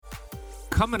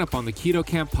Coming up on the Keto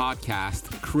Camp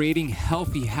podcast, creating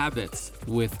healthy habits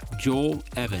with Joel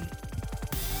Evan.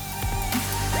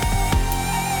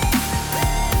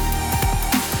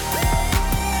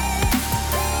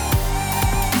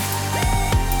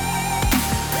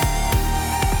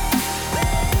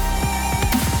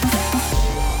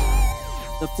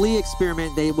 The flea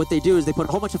experiment, what they do is they put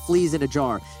a whole bunch of fleas in a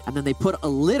jar, and then they put a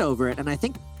lid over it. And I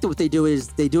think what they do is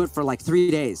they do it for like 3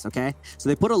 days, okay? So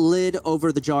they put a lid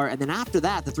over the jar, and then after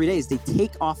that, the 3 days, they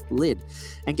take off the lid.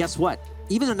 And guess what?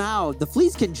 Even though now, the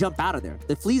fleas can jump out of there.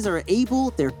 The fleas are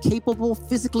they're capable,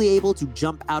 physically able to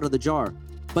jump out of the jar.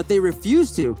 But they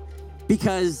refuse to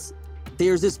because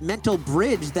there's this mental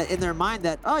bridge that in their mind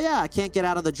that, oh yeah, I can't get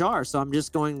out of the jar, so I'm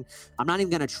not even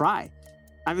gonna try.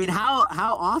 I mean, how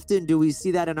often do we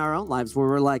see that in our own lives where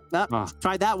we're like,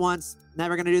 tried that once,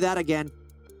 never going to do that again.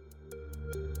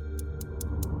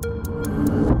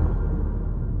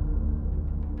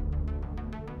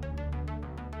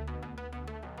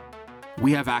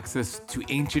 We have access to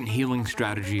ancient healing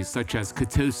strategies such as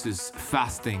ketosis,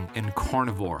 fasting, and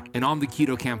carnivore. And on the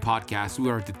Keto Camp podcast,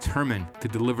 we are determined to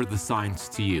deliver the science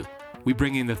to you. We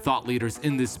bring in the thought leaders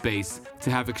in this space to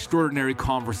have extraordinary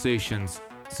conversations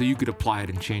so you could apply it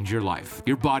and change your life.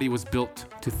 Your body was built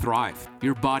to thrive.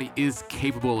 Your body is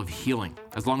capable of healing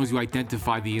as long as you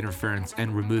identify the interference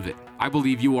and remove it. I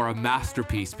believe you are a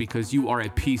masterpiece because you are a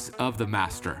piece of the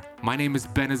master. My name is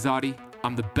Ben Azadi.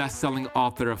 I'm the best-selling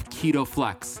author of Keto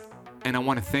Flex, and I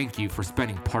want to thank you for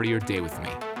spending part of your day with me.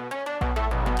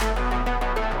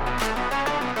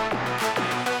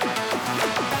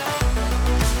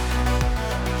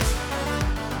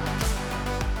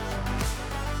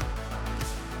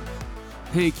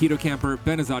 Hey Keto Camper,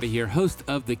 Ben Azadi here, host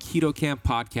of the Keto Camp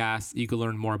podcast. You can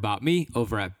learn more about me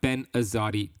over at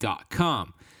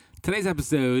benazadi.com. Today's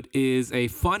episode is a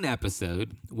fun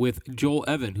episode with Joel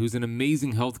Evan, who's an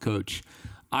amazing health coach.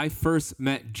 I first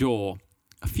met Joel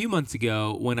a few months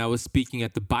ago when I was speaking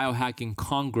at the Biohacking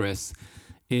Congress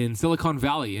in Silicon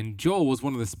Valley, and Joel was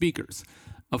one of the speakers.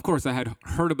 Of course, I had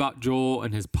heard about Joel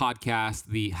and his podcast,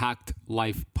 the Hacked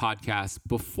Life podcast,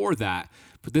 before that.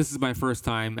 But this is my first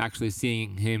time actually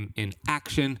seeing him in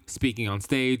action, speaking on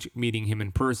stage, meeting him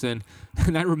in person.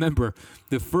 And I remember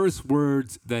the first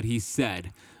words that he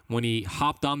said when he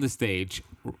hopped on the stage.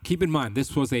 Keep in mind,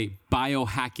 this was a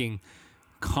biohacking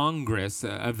Congress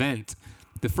event.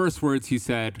 The first words he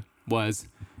said was,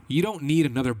 "You don't need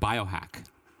another biohack."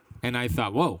 And I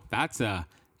thought, whoa, that's a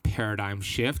paradigm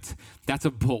shift. That's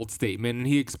a bold statement. And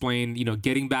he explained,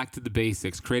 getting back to the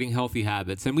basics, creating healthy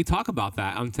habits. And we talk about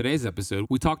that on today's episode.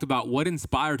 We talked about what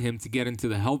inspired him to get into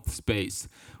the health space,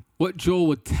 what Joel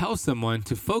would tell someone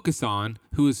to focus on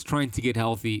who is trying to get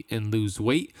healthy and lose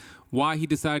weight, why he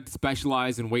decided to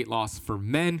specialize in weight loss for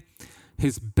men,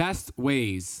 his best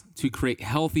ways to create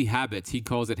healthy habits. He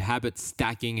calls it habit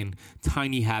stacking and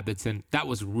tiny habits. And that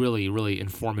was really, really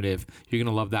informative. You're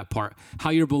going to love that part.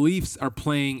 How your beliefs are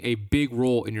playing a big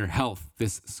role in your health,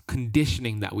 this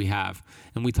conditioning that we have.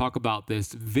 And we talk about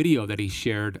this video that he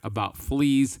shared about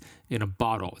fleas in a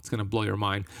bottle. It's going to blow your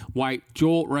mind. Why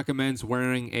Joel recommends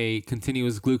wearing a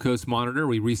continuous glucose monitor.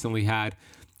 We recently had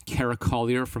Kara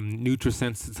Collier from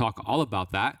NutriSense to talk all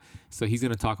about that. So he's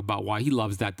going to talk about why he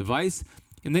loves that device.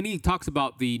 And then he talks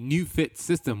about the New Fit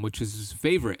system, which is his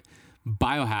favorite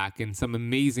biohack, and some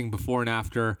amazing before and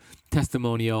after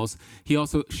testimonials. He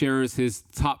also shares his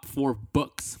top 4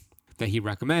 books that he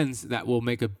recommends that will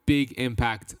make a big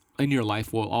impact in your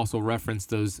life. We'll also reference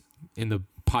those in the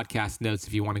podcast notes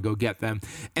if you want to go get them,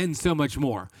 and so much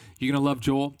more. You're going to love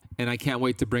Joel, and I can't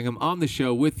wait to bring him on the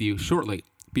show with you shortly.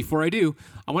 Before I do,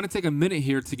 I want to take a minute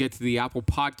here to get to the Apple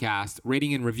Podcast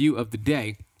rating and review of the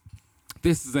day.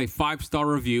 This is a 5-star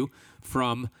review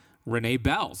from Renee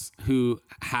Bells, who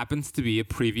happens to be a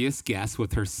previous guest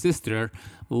with her sister,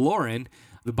 Lauren,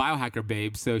 the biohacker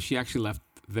babe. So she actually left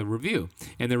the review.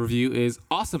 And the review is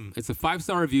awesome. It's a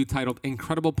 5-star review titled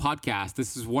Incredible Podcast.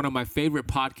 This is one of my favorite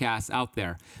podcasts out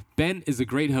there. Ben is a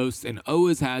great host and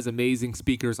always has amazing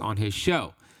speakers on his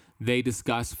show. They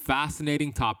discuss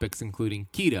fascinating topics including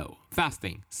keto,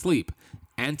 fasting, sleep,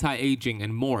 anti-aging,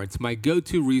 and more. It's my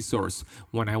go-to resource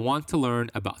when I want to learn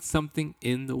about something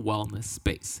in the wellness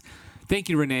space. Thank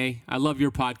you, Renee. I love your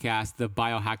podcast, the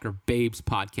Biohacker Babes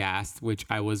podcast, which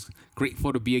I was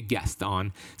grateful to be a guest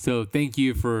on. So thank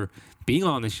you for being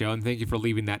on the show, and thank you for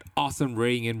leaving that awesome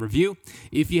rating and review.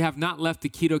 If you have not left the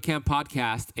Keto Camp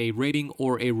podcast a rating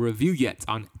or a review yet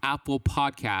on Apple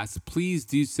Podcasts, please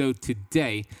do so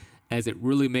today, as it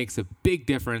really makes a big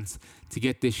difference to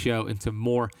get this show into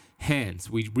more hands.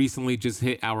 We recently just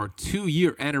hit our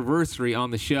 2-year anniversary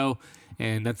on the show,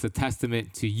 And that's a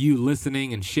testament to you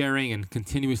listening and sharing and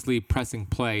continuously pressing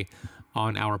play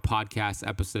on our podcast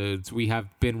episodes. We have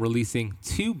been releasing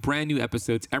 2 brand new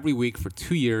episodes every week for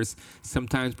 2 years.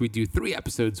 Sometimes we do 3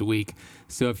 episodes a week.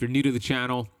 So if you're new to the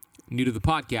channel, new to the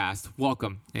podcast,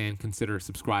 welcome, and consider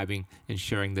subscribing and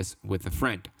sharing this with a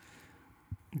friend.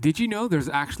 Did you know there's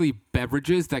actually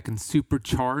beverages that can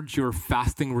supercharge your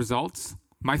fasting results?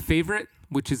 My favorite,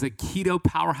 which is a keto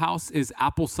powerhouse, is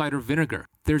apple cider vinegar.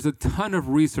 There's a ton of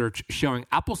research showing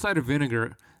apple cider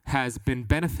vinegar has been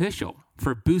beneficial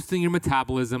for boosting your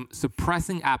metabolism,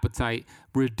 suppressing appetite,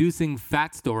 reducing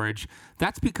fat storage.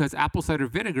 That's because apple cider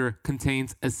vinegar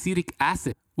contains acetic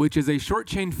acid, which is a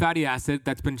short-chain fatty acid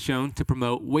that's been shown to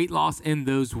promote weight loss in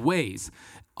those ways.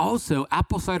 Also,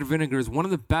 apple cider vinegar is one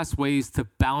of the best ways to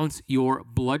balance your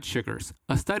blood sugars.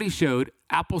 A study showed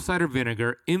apple cider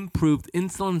vinegar improved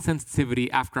insulin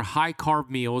sensitivity after high-carb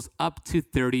meals up to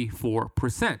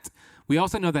 34%. We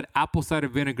also know that apple cider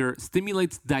vinegar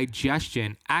stimulates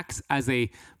digestion, acts as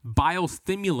a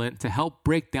biostimulant to help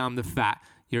break down the fat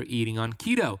you're eating on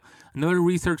keto. Another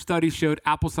research study showed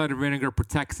apple cider vinegar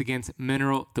protects against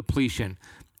mineral depletion.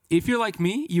 If you're like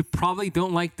me, you probably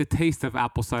don't like the taste of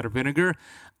apple cider vinegar.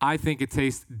 I think it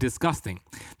tastes disgusting.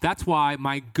 That's why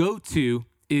my go-to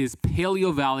is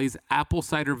Paleo Valley's apple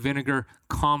cider vinegar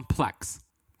complex.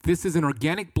 This is an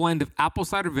organic blend of apple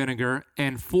cider vinegar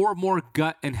and 4 more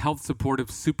gut and health supportive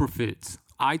superfoods.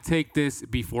 I take this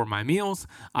before my meals,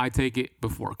 I take it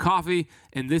before coffee,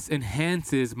 and this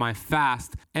enhances my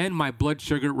fast and my blood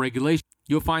sugar regulation.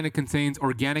 You'll find it contains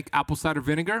organic apple cider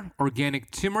vinegar,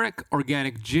 organic turmeric,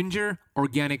 organic ginger,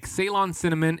 organic Ceylon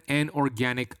cinnamon, and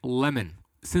organic lemon.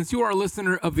 Since you are a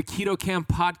listener of the Keto Camp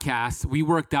podcast, we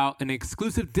worked out an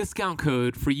exclusive discount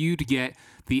code for you to get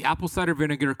the apple cider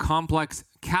vinegar complex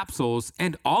capsules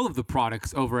and all of the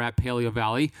products over at Paleo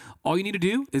Valley. All you need to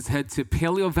do is head to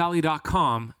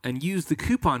paleovalley.com and use the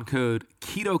coupon code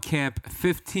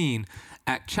KETOCAMP15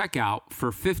 at checkout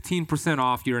for 15%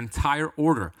 off your entire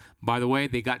order. By the way,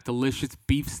 they got delicious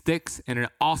beef sticks and an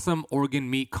awesome organ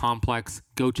meat complex.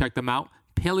 Go check them out.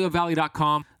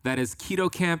 paleovalley.com. That is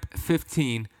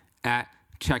KETOCAMP15 at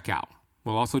checkout.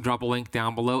 We'll also drop a link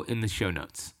down below in the show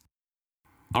notes.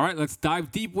 All right, let's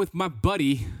dive deep with my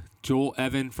buddy, Joel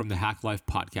Evan from the Hack Life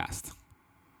podcast.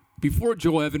 Before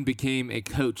Joel Evan became a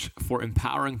coach for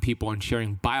empowering people and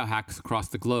sharing biohacks across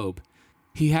the globe,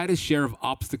 he had his share of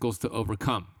obstacles to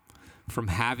overcome. From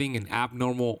having an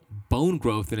abnormal bone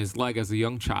growth in his leg as a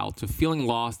young child to feeling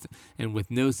lost and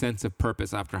with no sense of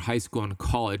purpose after high school and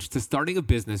college to starting a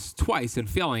business twice and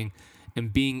failing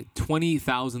and being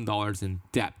 $20,000 in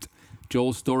debt.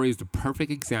 Joel's story is the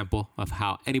perfect example of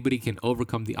how anybody can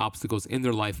overcome the obstacles in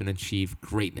their life and achieve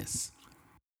greatness.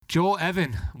 Joel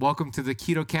Evan, welcome to the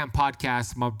Keto Camp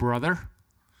podcast, my brother.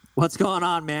 What's going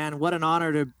on, man? What an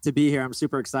honor to be here. I'm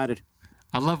super excited.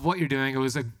 I love what you're doing. It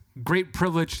was a great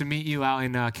privilege to meet you out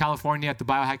in California at the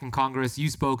Biohacking Congress. You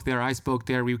spoke there. I spoke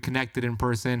there. We connected in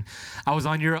person. I was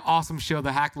on your awesome show,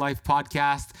 the Hack Life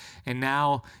podcast, and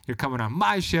now you're coming on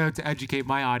my show to educate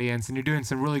my audience, and you're doing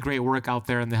some really great work out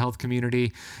there in the health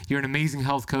community. You're an amazing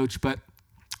health coach, but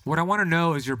what I want to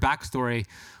know is your backstory.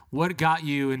 What got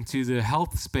you into the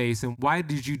health space, and why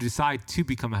did you decide to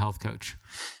become a health coach?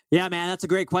 Yeah, man, that's a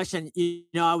great question.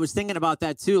 I was thinking about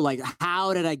that too. Like,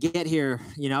 how did I get here?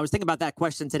 I was thinking about that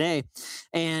question today,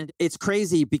 and it's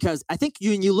crazy because I think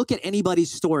when you look at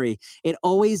anybody's story, it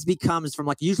always becomes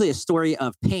from usually a story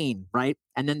of pain, right?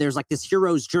 And then there's this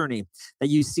hero's journey that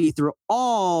you see through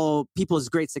all people's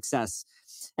great success.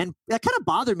 And that kind of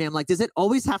bothered me. I'm like, does it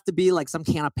always have to be some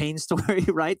kind of pain story,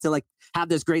 right? To have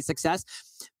this great success?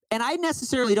 And I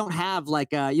necessarily don't have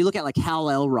you look at Hal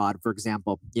Elrod, for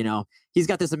example, he's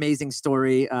got this amazing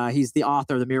story. He's the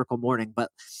author of The Miracle Morning,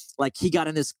 but he got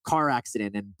in this car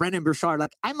accident. And Brendan Burchard,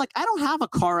 I don't have a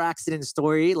car accident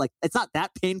story. It's not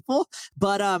that painful,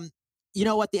 but at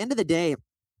the end of the day,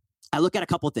 I look at a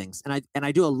couple things and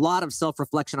I do a lot of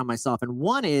self-reflection on myself. And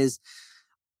one is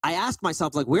I ask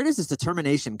myself, where does this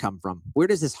determination come from? Where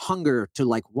does this hunger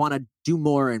to want to do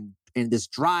more and this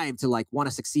drive to want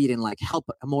to succeed and help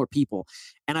more people?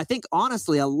 And I think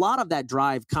honestly, a lot of that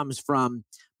drive comes from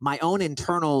my own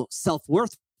internal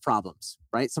self-worth problems,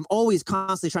 right? So I'm always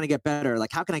constantly trying to get better.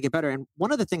 How can I get better? And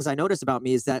one of the things I notice about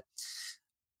me is that,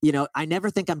 I never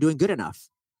think I'm doing good enough.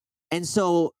 And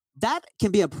so that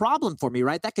can be a problem for me,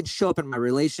 right? That could show up in my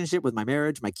relationship with my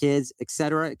marriage, my kids,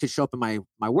 etc. It could show up in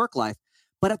my work life.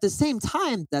 But at the same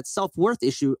time, that self-worth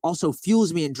issue also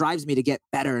fuels me and drives me to get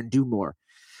better and do more.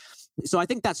 So I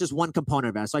think that's just one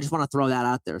component of it. So I just want to throw that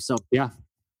out there. So yeah,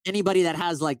 anybody that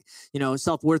has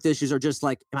self-worth issues or just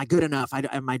am I good enough?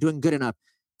 Am I doing good enough?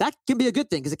 that can be a good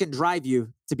thing because it can drive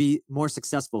you to be more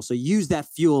successful. So use that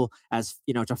fuel as,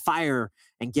 to fire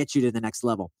and get you to the next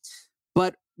level.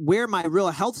 But where my real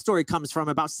health story comes from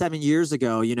about 7 years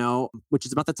ago, which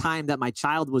is about the time that my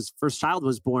first child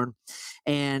was born.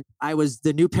 And I was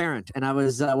the new parent. And I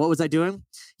was, what was I doing?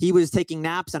 He was taking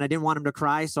naps and I didn't want him to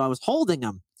cry. So I was holding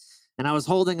him. And I was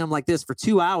holding him like this for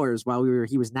 2 hours while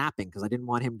he was napping because I didn't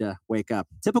want him to wake up.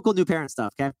 Typical new parent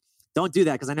stuff, okay? Don't do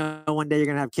that because I know one day you're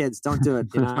going to have kids. Don't do it.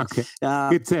 Okay.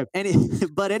 Good tip.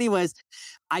 But anyways,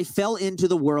 I fell into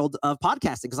the world of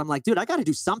podcasting because I'm like, dude, I got to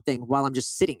do something while I'm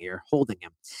just sitting here holding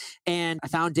him. And I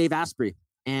found Dave Asprey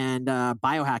and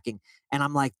biohacking. And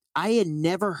I'm like, I had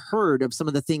never heard of some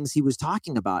of the things he was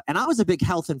talking about. And I was a big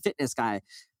health and fitness guy,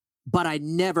 but I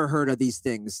never heard of these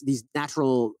things, these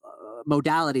natural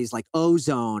modalities like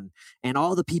ozone and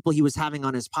all the people he was having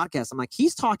on his podcast. I'm like,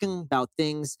 he's talking about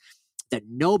things that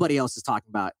nobody else is talking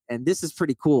about. And this is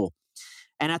pretty cool.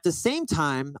 And at the same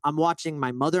time, I'm watching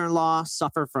my mother-in-law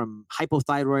suffer from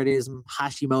hypothyroidism,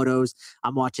 Hashimoto's.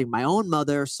 I'm watching my own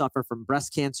mother suffer from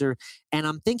breast cancer. And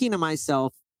I'm thinking to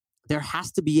myself, there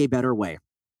has to be a better way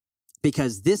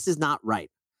because this is not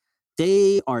right.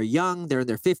 They are young. They're in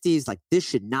their 50s. Like this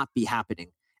should not be happening.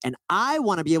 And I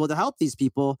want to be able to help these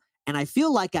people. And I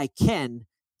feel like I can.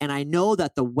 And I know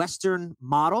that the Western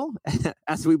model,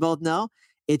 as we both know,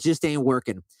 it just ain't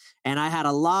working. And I had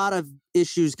a lot of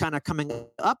issues kind of coming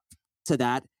up to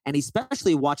that. And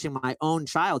especially watching my own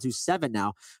child, who's 7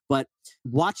 now, but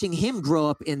watching him grow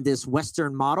up in this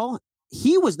Western model,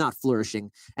 he was not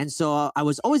flourishing. And so I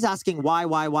was always asking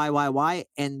why?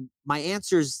 And my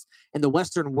answers in the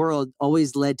Western world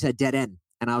always led to a dead end.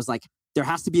 And I was like, there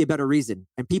has to be a better reason.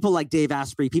 And people like Dave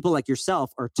Asprey, people like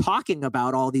yourself are talking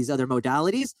about all these other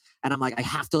modalities. And I'm like, I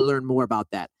have to learn more about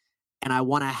that. And I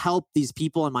want to help these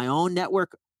people in my own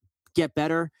network get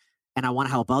better. And I want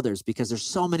to help others because there's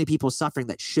so many people suffering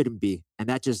that shouldn't be. And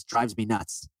that just drives me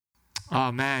nuts.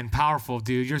 Oh man, powerful,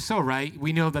 dude. You're so right.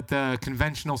 We know that the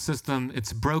conventional system,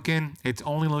 it's broken. It's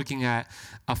only looking at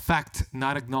effect,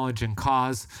 not acknowledging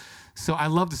cause. So I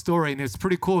love the story, and it's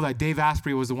pretty cool that Dave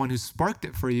Asprey was the one who sparked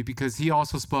it for you because he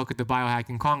also spoke at the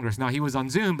Biohacking Congress. Now, he was on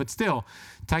Zoom, but still,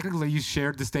 technically, you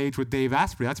shared the stage with Dave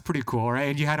Asprey. That's pretty cool, right?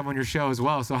 And you had him on your show as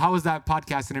well. So how was that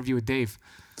podcast interview with Dave?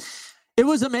 It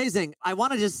was amazing. I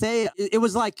want to just say it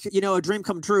was like, a dream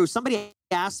come true. Somebody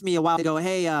asked me a while ago,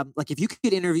 hey, like if you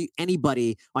could interview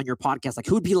anybody on your podcast, like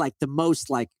who would be like the most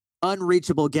like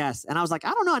unreachable guest? And I was like,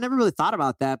 I don't know. I never really thought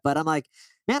about that. But I'm like,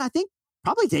 man, I think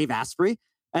probably Dave Asprey.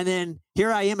 And then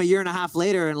here I am a year and a half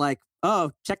later and like,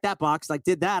 oh, check that box, like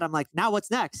did that. I'm like, now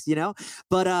what's next,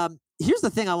 But here's the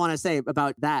thing I want to say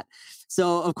about that.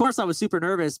 So of course I was super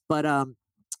nervous, but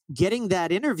getting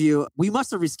that interview, we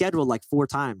must have rescheduled like 4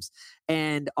 times.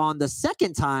 And on the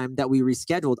second time that we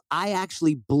rescheduled, I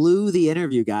actually blew the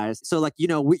interview, guys. So like,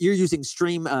 you're using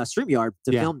StreamYard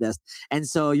to film this. And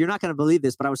so you're not going to believe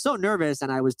this, but I was so nervous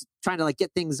and I was trying to like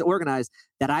get things organized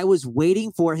that I was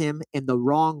waiting for him in the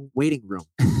wrong waiting room.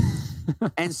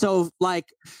 And so like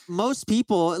most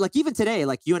people, like even today,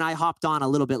 like you and I hopped on a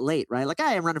little bit late, right? Like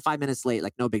I'm running 5 minutes late,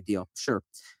 like no big deal. Sure.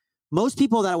 Most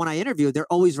people that when I interview, they're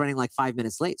always running like 5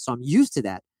 minutes late. So I'm used to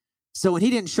that. So when he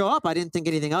didn't show up, I didn't think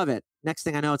anything of it. Next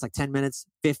thing I know, it's like 10 minutes,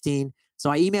 15. So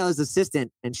I email his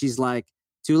assistant and she's like,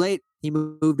 too late. He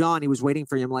moved on. He was waiting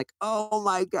for you. I'm like, oh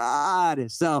my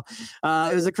God. So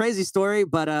it was a crazy story,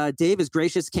 but Dave is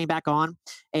gracious, came back on.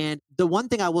 And the one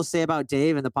thing I will say about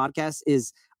Dave and the podcast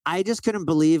is I just couldn't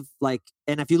believe and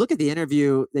if you look at the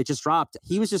interview that just dropped,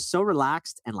 he was just so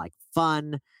relaxed and like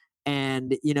fun.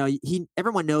 And,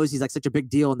 everyone knows he's like such a big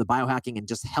deal in the biohacking and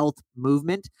just health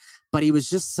movement, but he was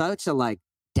just such a like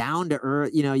down to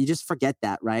earth, you just forget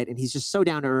that. Right. And he's just so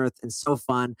down to earth and so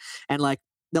fun. And like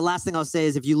the last thing I'll say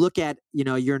is if you look at,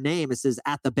 your name, it says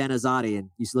at the Ben Azadi,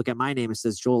 and you look at my name, it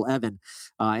says Joel Evan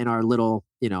in our little,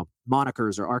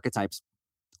 monikers or archetypes.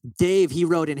 Dave, he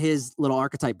wrote in his little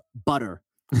archetype, Butter.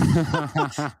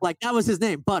 Like that was his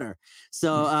name, Butter.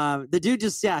 So the dude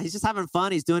he's just having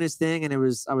fun. He's doing his thing. And I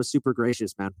was super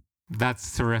gracious, man.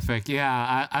 That's terrific.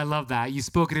 Yeah, I love that. You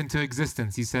spoke it into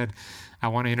existence. You said, I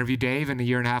want to interview Dave. And a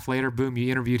year and a half later, boom, you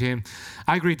interviewed him.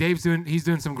 I agree. He's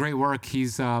doing some great work.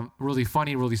 He's really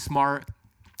funny, really smart.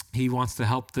 He wants to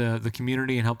help the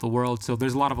community and help the world. So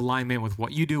there's a lot of alignment with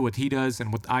what you do, what he does,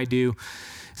 and what I do.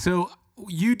 So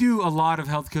you do a lot of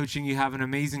health coaching. You have an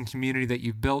amazing community that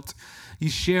you've built. You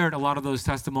shared a lot of those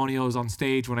testimonials on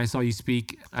stage when I saw you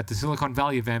speak at the Silicon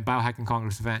Valley event, Biohacking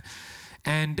Congress event.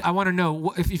 And I want to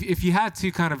know, if you had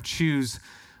to kind of choose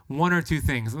one or two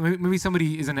things. Maybe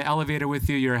somebody is in an elevator with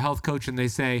you, you're a health coach, and they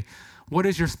say, what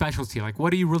is your specialty? Like,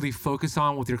 what do you really focus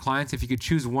on with your clients? If you could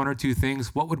choose one or two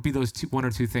things, what would be those one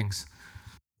or two things?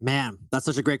 Man, that's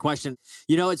such a great question.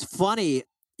 It's funny.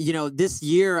 This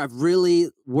year I've really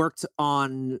worked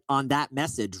on that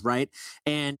message, right?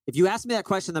 And if you asked me that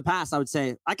question in the past, I would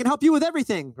say I can help you with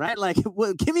everything, right? Like,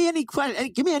 well, give me any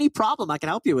question, give me any problem, I can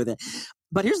help you with it.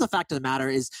 But here's the fact of the matter: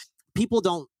 is people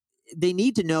don't. They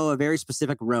need to know a very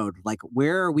specific road. Like,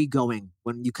 where are we going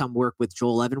when you come work with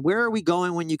Joel Evan? Where are we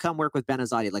going when you come work with Ben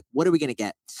Azadi? Like, what are we going to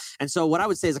get? And so, what I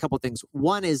would say is a couple of things.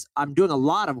 One is I'm doing a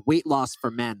lot of weight loss for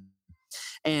men.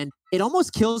 And it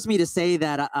almost kills me to say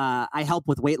that I help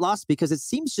with weight loss, because it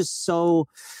seems just so,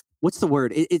 what's the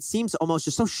word? It seems almost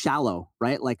just so shallow,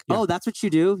 right? Like, yeah. Oh, that's what you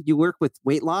do? You work with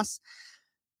weight loss?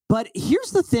 But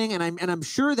here's the thing, and I'm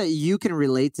sure that you can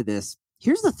relate to this.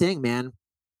 Here's the thing, man.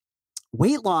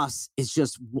 Weight loss is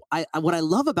just, what I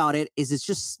love about it is it's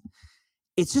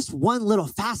just one little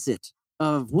facet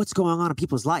of what's going on in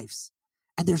people's lives.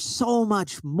 And there's so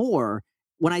much more.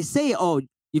 When I say, oh,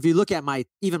 if you look at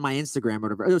even my Instagram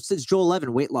or whatever, it says Joel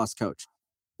Evan, weight loss coach.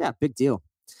 Yeah, big deal.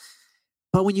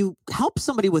 But when you help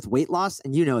somebody with weight loss,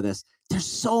 and you know this, there's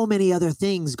so many other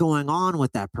things going on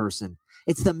with that person.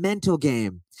 It's the mental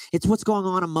game. It's what's going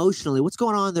on emotionally, what's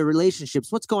going on in their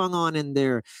relationships, what's going on in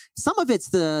some of it's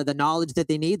the knowledge that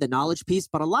they need, the knowledge piece,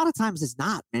 but a lot of times it's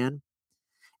not, man.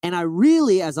 And I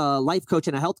really, as a life coach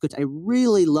and a health coach, I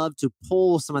really love to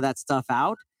pull some of that stuff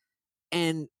out.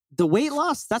 And the weight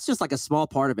loss, that's just like a small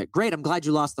part of it. Great. I'm glad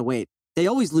you lost the weight. They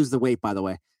always lose the weight, by the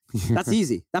way. That's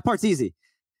easy. That part's easy.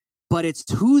 But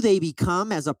it's who they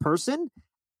become as a person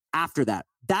after that.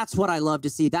 That's what I love to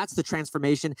see. That's the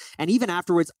transformation. And even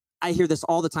afterwards, I hear this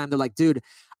all the time. They're like, dude,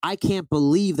 I can't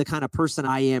believe the kind of person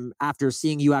I am after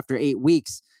seeing you after 8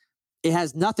 weeks. It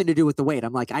has nothing to do with the weight.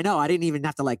 I'm like, I know. I didn't even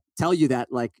have to tell you that.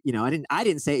 I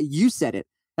didn't say it. You said it.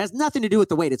 It has nothing to do with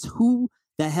the weight. It's who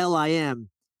the hell I am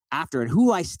after, and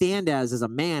who I stand as a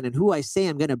man, and who I say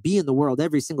I'm going to be in the world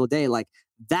every single day. Like,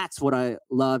 that's what I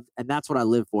love, and that's what I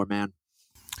live for, man.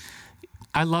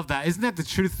 I love that. Isn't that the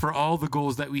truth for all the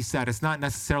goals that we set? It's not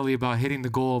necessarily about hitting the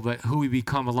goal, but who we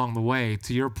become along the way,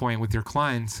 to your point with your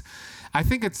clients. I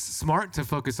think it's smart to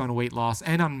focus on weight loss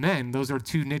and on men. Those are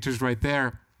two niches right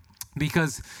there.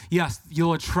 Because yes,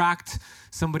 you'll attract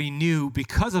somebody new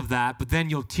because of that, but then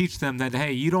you'll teach them that,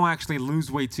 hey, you don't actually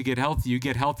lose weight to get healthy, you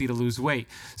get healthy to lose weight.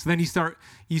 So then you start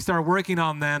working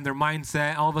on them, their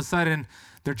mindset, all of a sudden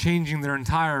they're changing their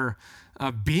entire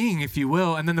being, if you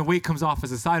will, and then the weight comes off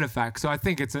as a side effect. So I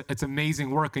think it's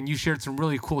amazing work, and you shared some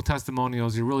really cool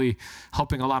testimonials. You're really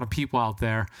helping a lot of people out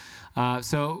there.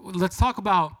 So let's talk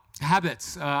about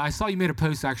habits. I saw you made a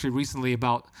post actually recently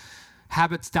about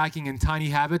habit stacking and tiny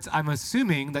habits. I'm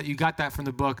assuming that you got that from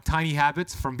the book Tiny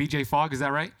Habits from BJ Fogg. Is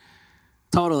that right?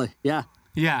 Totally. Yeah.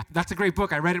 Yeah, that's a great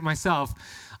book. I read it myself.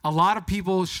 A lot of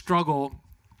people struggle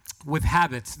with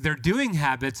habits. They're doing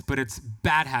habits, but it's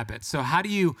bad habits. So how do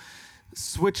you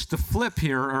switch the flip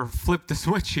here, or flip the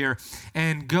switch here,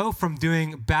 and go from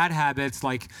doing bad habits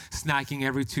like snacking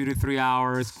every 2 to 3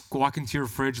 hours, walking to your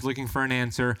fridge looking for an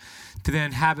answer, to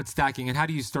then habit stacking? And how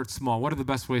do you start small? What are the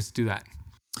best ways to do that?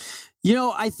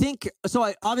 I think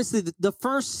so. Obviously, the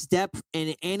first step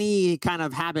in any kind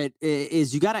of habit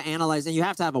is you got to analyze, and you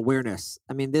have to have awareness.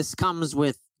 I mean, this comes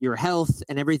with your health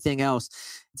and everything else.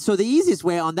 So the easiest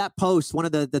way on that post, one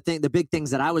of the big things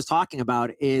that I was talking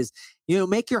about is,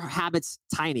 make your habits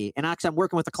tiny. And actually, I'm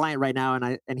working with a client right now,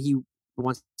 and he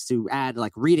wants to add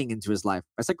reading into his life.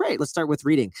 I said, great, let's start with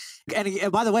reading.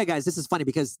 And by the way, guys, this is funny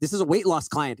because this is a weight loss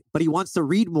client, but he wants to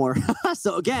read more.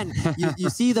 So again, you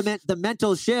see the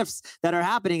mental shifts that are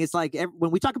happening. It's like when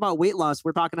we talk about weight loss,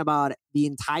 we're talking about the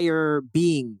entire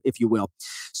being, if you will.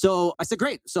 So I said,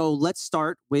 great. So let's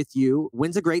start with you.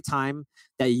 When's a great time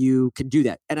that you can do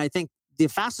that? And I think the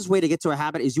fastest way to get to a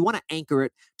habit is you want to anchor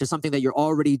it to something that you're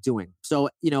already doing. So,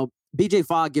 BJ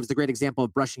Fogg gives the great example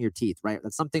of brushing your teeth, right?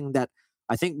 That's something that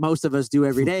I think most of us do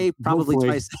every day, probably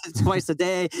twice a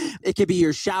day. It could be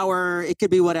your shower. It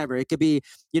could be whatever. It could be,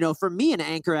 for me, an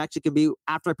anchor actually can be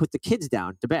after I put the kids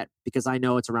down to bed, because I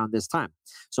know it's around this time.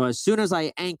 So as soon as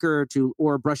I anchor to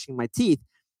or brushing my teeth,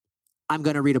 I'm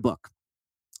going to read a book.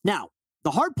 Now,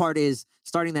 the hard part is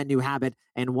starting that new habit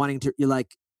and wanting to,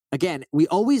 again, we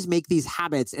always make these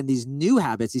habits and these new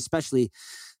habits, especially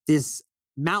this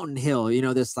mountain hill,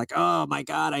 this oh my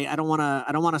God, I don't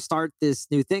want to start this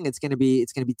new thing. It's going to be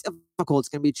difficult. It's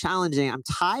going to be challenging. I'm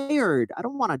tired. I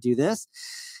don't want to do this.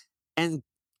 And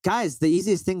guys, the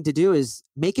easiest thing to do is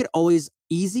make it always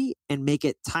easy, and make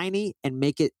it tiny, and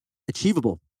make it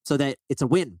achievable. so that it's a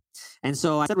win. And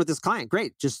so I said with this client,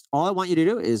 great, just all I want you to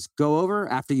do is go over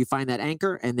after you find that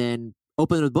anchor and then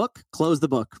open the book, close the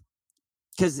book,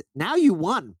 because now you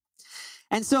won.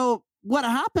 And so what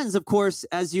happens, of course,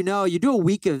 as you know, you do a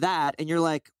week of that and you're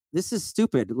like, this is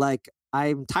stupid. Like,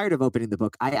 I'm tired of opening the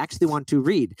book. I actually want to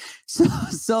read.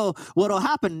 So what will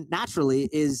happen naturally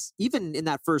is even in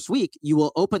that first week, you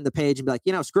will open the page and be like,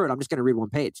 screw it. I'm just going to read one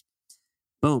page.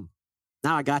 Boom.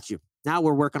 Now I got you. Now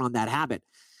we're working on that habit.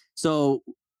 So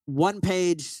one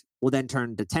page will then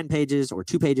turn to 10 pages or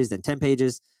 2 pages, then 10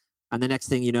 pages. And the next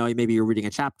thing you know, maybe you're reading a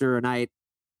chapter a night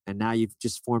and now you've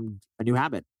just formed a new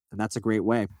habit. And that's a great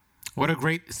way. What a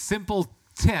great simple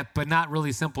tip, but not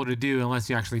really simple to do unless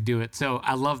you actually do it. So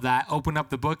I love that. Open up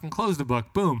the book and close the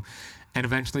book. Boom. And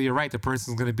eventually you're right. The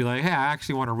person's going to be like, hey, I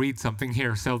actually want to read something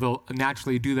here. So they'll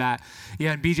naturally do that.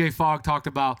 Yeah. And BJ Fogg talked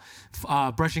about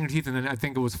brushing your teeth. And then I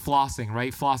think it was flossing,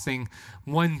 right? Flossing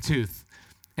one tooth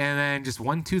and then just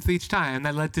one tooth each time. And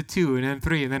that led to 2 and then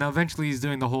 3. And then eventually he's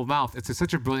doing the whole mouth. It's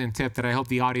such a brilliant tip that I hope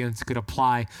the audience could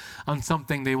apply on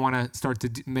something they want to start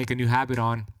to make a new habit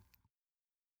on.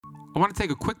 I want to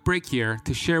take a quick break here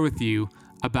to share with you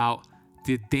about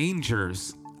the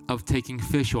dangers of taking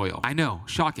fish oil. I know,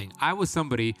 shocking. I was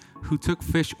somebody who took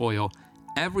fish oil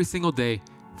every single day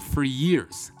for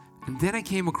years. And then I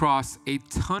came across a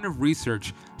ton of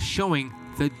research showing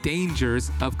the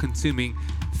dangers of consuming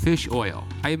fish oil.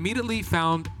 I immediately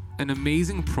found an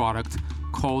amazing product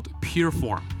called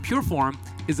Pureform. Pureform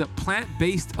is a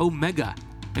plant-based omega.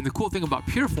 And the cool thing about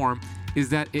Pureform is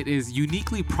that it is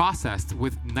uniquely processed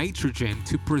with nitrogen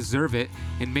to preserve it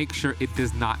and make sure it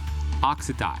does not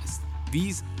oxidize.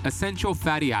 These essential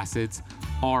fatty acids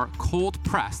are cold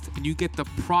pressed and you get the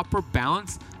proper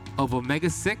balance of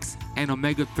omega-6 and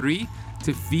omega-3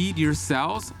 to feed your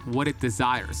cells what it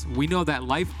desires. We know that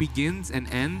life begins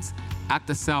and ends at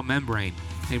the cell membrane.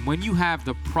 And when you have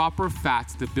the proper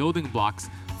fats, the building blocks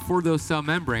for those cell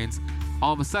membranes,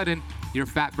 all of a sudden your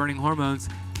fat burning hormones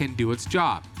can do its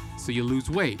job. So you lose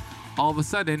weight. All of a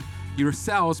sudden, your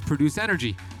cells produce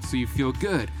energy, so you feel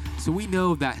good. So we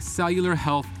know that cellular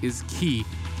health is key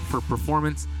for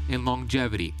performance and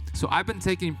longevity. So I've been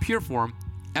taking Pureform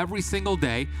every single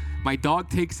day. My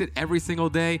dog takes it every single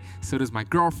day. So does my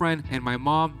girlfriend and my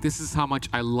mom. This is how much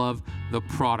I love the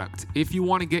product. If you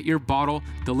want to get your bottle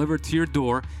delivered to your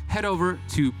door, head over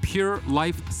to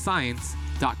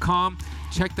purelifescience.com.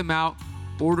 Check them out.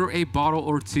 Order a bottle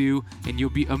or 2 and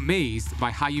you'll be amazed by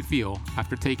how you feel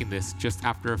after taking this just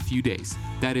after a few days.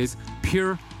 That is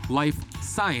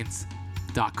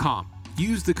purelifescience.com.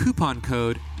 Use the coupon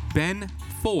code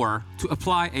BEN4 to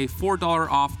apply a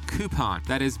 $4 off coupon.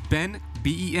 That is BEN,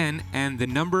 B-E-N, and the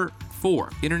number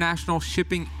 4. International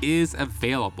shipping is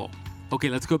available. Okay,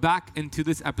 let's go back into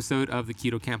this episode of the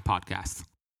Keto Camp podcast.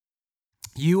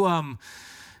 You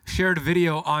shared a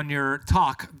video on your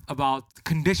talk about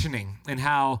conditioning and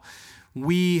how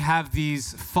we have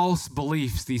these false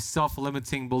beliefs, these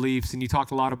self-limiting beliefs, and you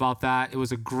talked a lot about that. It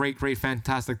was a great,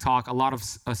 fantastic talk, a lot of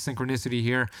synchronicity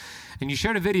here. And you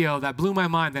shared a video that blew my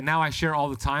mind that now I share all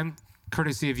the time,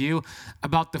 courtesy of you,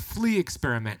 about the flea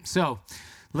experiment. So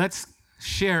let's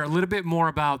share a little bit more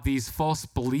about these false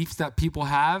beliefs that people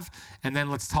have, and then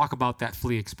let's talk about that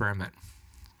flea experiment.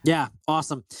 Yeah,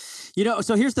 awesome.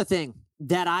 So here's the thing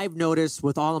that I've noticed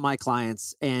with all of my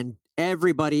clients and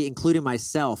everybody, including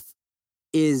myself,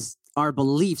 is our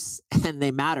beliefs, and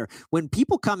they matter. When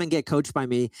people come and get coached by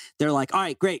me, they're like, all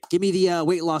right, great. Give me the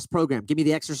weight loss program. Give me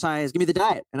the exercise. Give me the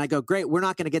diet. And I go, great. We're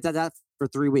not going to get that for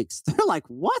 3 weeks. They're like,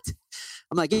 what?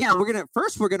 I'm like, yeah, we're going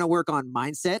to work on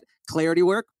mindset, clarity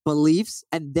work, beliefs,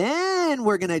 and then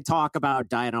we're going to talk about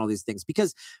diet and all these things.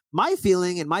 Because my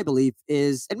feeling and my belief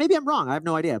is, and maybe I'm wrong, I have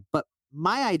no idea, but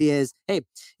my idea is, hey,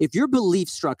 if your belief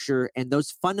structure and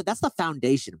that's the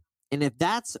foundation. And if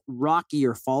that's rocky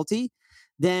or faulty,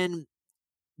 then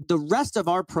the rest of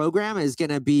our program is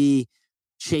going to be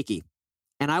shaky.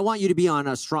 And I want you to be I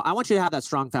want you to have that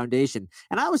strong foundation.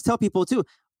 And I always tell people too,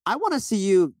 I want to see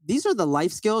you, these are the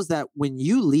life skills that when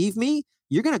you leave me,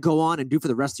 you're going to go on and do for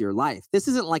the rest of your life. This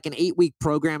isn't like an 8-week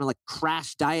program and like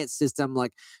crash diet system.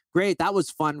 Like, great, that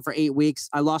was fun for 8 weeks.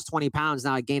 I lost 20 pounds.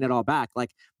 Now I gained it all back.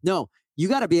 Like, no, you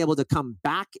got to be able to come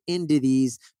back into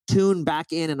these, tune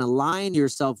back in and align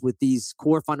yourself with these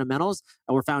core fundamentals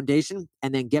or foundation,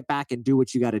 and then get back and do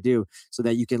what you got to do so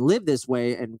that you can live this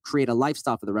way and create a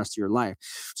lifestyle for the rest of your life.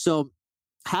 So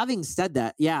having said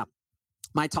that, yeah,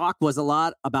 my talk was a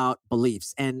lot about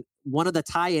beliefs. And one of the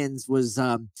tie-ins was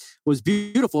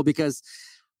beautiful because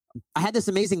I had this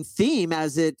amazing theme,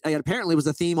 as it apparently was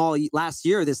a theme all last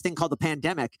year, this thing called the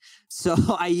pandemic. So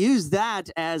I used that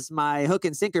as my hook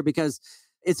and sinker because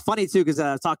It's funny too, because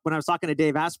when I was talking to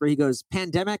Dave Asper, he goes,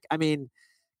 pandemic. I mean,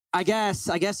 I guess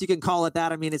you can call it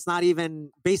that. I mean, it's not even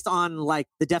based on like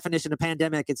the definition of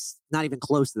pandemic. It's not even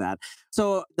close to that.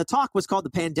 So the talk was called the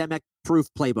Pandemic Proof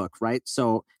Playbook, right?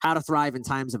 So how to thrive in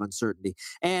times of uncertainty.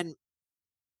 And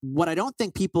what I don't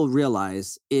think people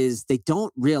realize is they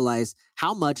don't realize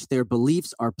how much their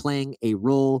beliefs are playing a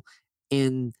role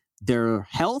in their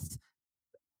health,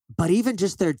 but even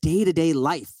just their day-to-day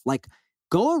life. Like,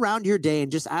 go around your day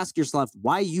and just ask yourself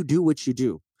why you do what you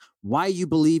do, why you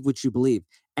believe what you believe.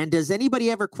 And does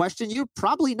anybody ever question you?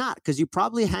 Probably not, because you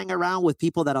probably hang around with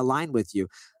people that align with you.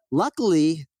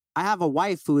 Luckily, I have a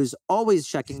wife who is always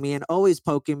checking me and always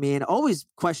poking me and always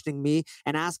questioning me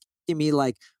and asking me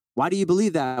like, why do you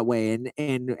believe that way?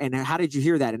 And how did you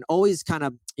hear that? And always kind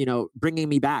of, bringing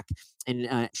me back.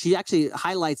 And she actually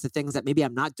highlights the things that maybe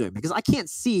I'm not doing, because I can't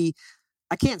see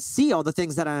all the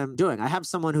things that I'm doing. I have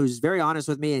someone who's very honest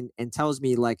with me and tells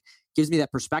me, like, gives me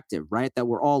that perspective, right, that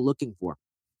we're all looking for.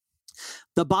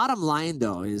 The bottom line,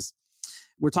 though, is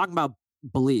we're talking about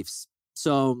beliefs.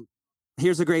 So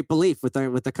here's a great belief with the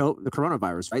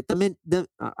coronavirus, right? I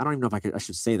don't even know if I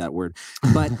should say that word,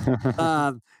 but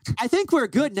I think we're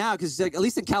good now, because at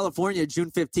least in California,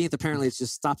 June 15th, apparently it's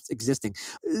just stopped existing.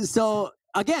 So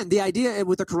again, the idea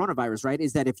with the coronavirus, right,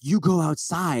 is that if you go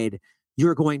outside,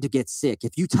 you're going to get sick.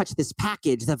 If you touch this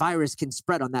package, the virus can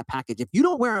spread on that package. If you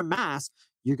don't wear a mask,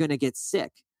 you're going to get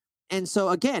sick. And so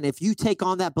again, if you take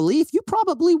on that belief, you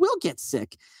probably will get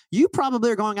sick. You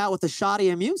probably are going out with a shoddy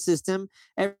immune system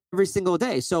every single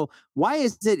day. So why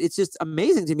is it? It's just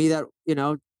amazing to me that,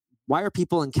 why are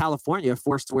people in California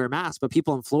forced to wear masks, but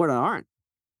people in Florida aren't?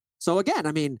 So again,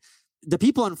 I mean, the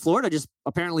people in Florida just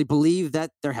apparently believe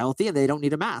that they're healthy and they don't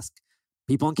need a mask.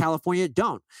 People in California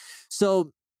don't.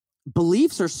 So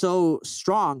beliefs are so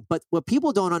strong, but what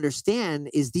people don't understand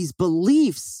is these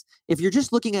beliefs, if you're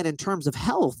just looking at it in terms of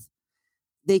health,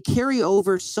 they carry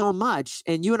over so much.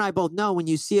 And you and I both know, when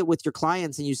you see it with your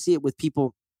clients and you see it with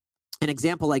people, an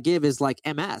example I give is like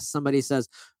MS. Somebody says,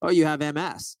 oh, you have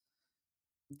MS.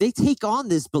 They take on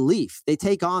this belief. They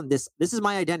take on this is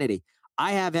my identity.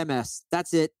 I have MS.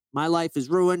 That's it. My life is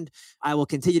ruined. I will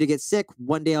continue to get sick.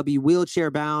 One day I'll be wheelchair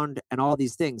bound and all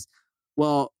these things.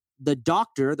 Well, the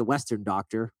doctor, the Western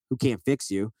doctor who can't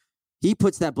fix you, he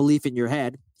puts that belief in your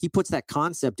head. He puts that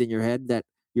concept in your head that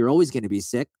you're always going to be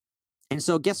sick. And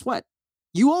so guess what?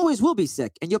 You always will be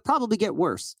sick, and you'll probably get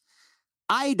worse.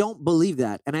 I don't believe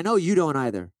that, and I know you don't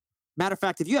either. Matter of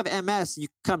fact, if you have MS, you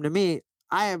come to me,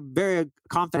 I am very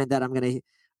confident that I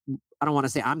don't want to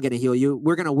say I'm going to heal you.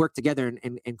 We're going to work together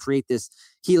and create this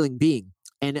healing being.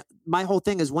 And my whole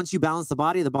thing is, once you balance the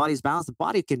body's balanced, the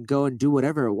body can go and do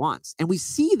whatever it wants. And we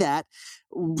see that.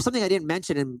 Something I didn't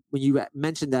mention, and when you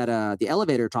mentioned that the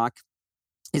elevator talk,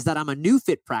 is that I'm a new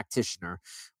fit practitioner,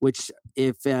 which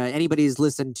if anybody's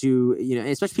listened to,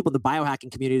 especially people in the biohacking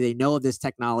community, they know of this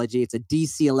technology. It's a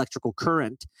DC electrical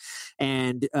current.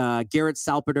 And Garrett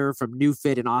Salpeter from New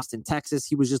Fit in Austin, Texas,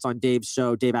 he was just on Dave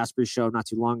Asprey's show not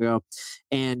too long ago.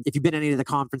 And if you've been at any of the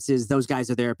conferences, those guys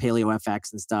are there, Paleo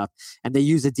FX and stuff. And they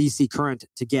use a DC current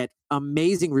to get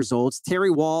amazing results.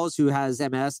 Terry Walls, who has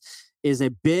MS, is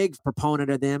a big proponent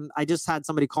of them. I just had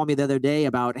somebody call me the other day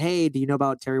about, hey, do you know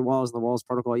about Terry Walls and the Walls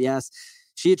Protocol? Yes.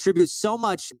 She attributes so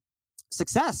much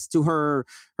success to her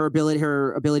ability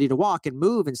to walk and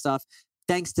move and stuff,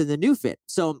 thanks to the New Fit.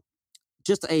 So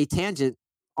just a tangent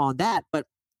on that. But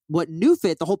what New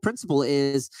Fit, the whole principle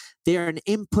is, they're an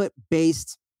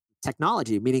input-based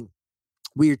technology, meaning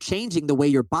we are changing the way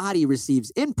your body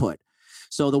receives input.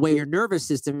 So the way your nervous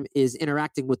system is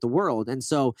interacting with the world. And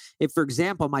so if, for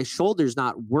example, my shoulder's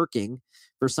not working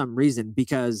for some reason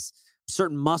because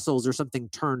certain muscles or something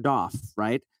turned off,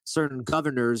 right? Certain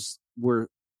governors were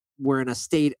in a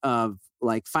state of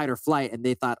like fight or flight, and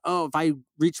they thought, oh, if I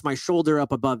reach my shoulder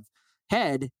up above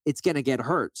head, it's going to get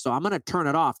hurt. So I'm going to turn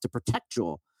it off to protect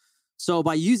Joel. So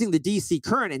by using the DC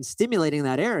current and stimulating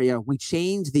that area, we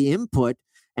change the input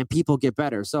and people get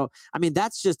better. So, I mean,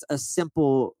 that's just a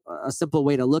simple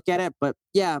way to look at it. But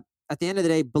yeah, at the end of the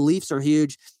day, beliefs are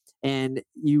huge, and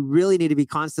you really need to be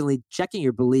constantly checking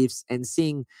your beliefs and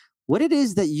seeing what it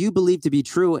is that you believe to be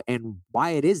true and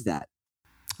why it is that.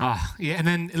 Yeah. And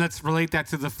then let's relate that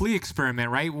to the flea experiment,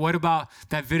 right? What about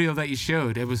that video that you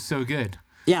showed? It was so good.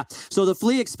 Yeah. So the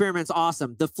flea experiment's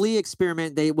awesome. The flea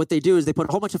experiment, what they do is they put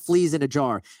a whole bunch of fleas in a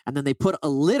jar, and then they put a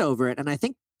lid over it. And I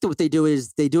think what they do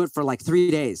is they do it for like 3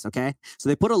 days. Okay. So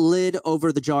they put a lid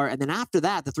over the jar, and then after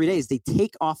that, the 3 days, they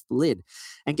take off the lid.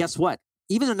 And guess what?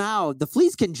 Even now, the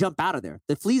fleas can jump out of there.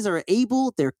 The fleas are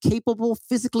they're capable,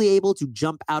 physically able to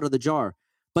jump out of the jar,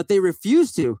 but they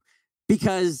refuse to,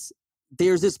 because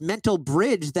there's this mental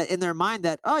bridge that in their mind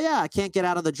that, oh yeah, I can't get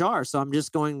out of the jar. So I'm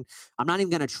not even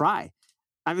going to try.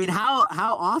 I mean, how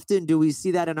often do we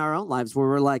see that in our own lives where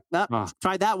we're like, oh,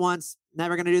 tried that once,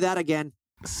 never going to do that again.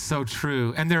 So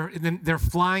true. And they're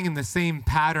flying in the same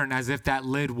pattern as if that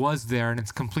lid was there and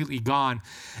it's completely gone.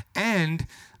 And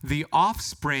the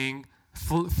offspring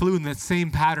flew in the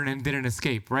same pattern and didn't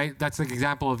escape, right? That's like an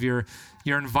example of your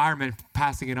environment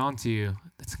passing it on to you.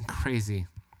 That's crazy.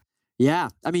 Yeah.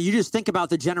 I mean, you just think about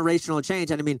the generational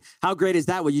change. And I mean, how great is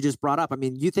that what you just brought up? I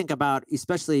mean, you think about,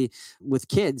 especially with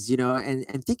kids,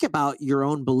 and think about your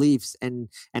own beliefs and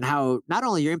how not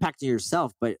only you're impacting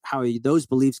yourself, but how those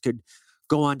beliefs could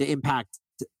go on to impact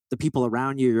the people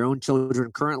around you, your own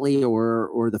children currently,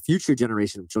 or the future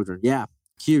generation of children. Yeah.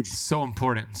 Huge. So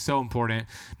important. So important.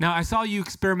 Now, I saw you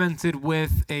experimented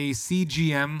with a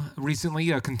CGM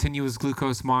recently, a continuous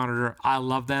glucose monitor. I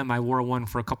love them. I wore one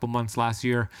for a couple months last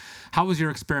year. How was your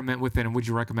experiment with it, and would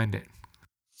you recommend it?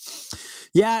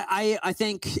 Yeah, I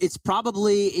think it's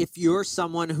probably, if you're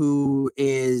someone who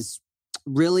is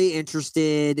really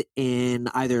interested in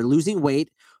either losing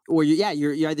weight or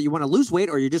you're either you want to lose weight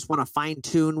or you just want to fine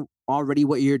tune already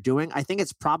what you're doing. I think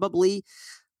it's probably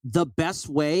the best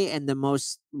way and the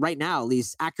most, right now at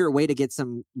least, accurate way to get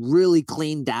some really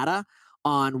clean data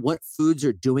on what foods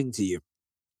are doing to you,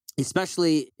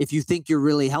 especially if you think you're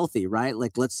really healthy, right?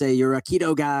 Like, let's say you're a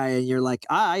keto guy and you're like,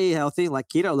 I eat healthy, like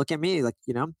keto, look at me, like,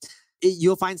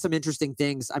 you'll find some interesting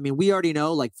things. I mean, we already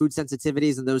know like food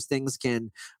sensitivities and those things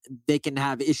can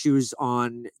have issues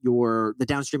on the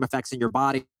downstream effects in your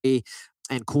body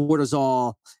and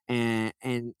cortisol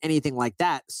and anything like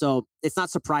that. So it's not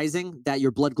surprising that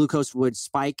your blood glucose would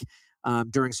spike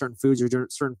during certain foods or during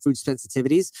certain food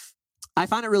sensitivities. I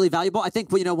find it really valuable. I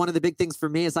think, one of the big things for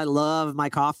me is I love my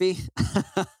coffee.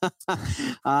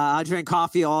 I drink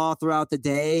coffee all throughout the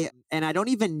day and I don't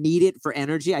even need it for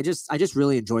energy. I just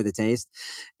really enjoy the taste.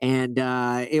 And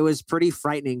it was pretty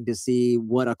frightening to see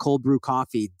what a cold brew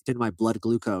coffee did to my blood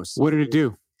glucose. What did it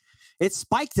do? It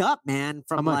spiked up, man,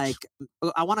 from like,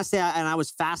 I want to say, and I was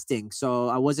fasting, so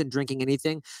I wasn't drinking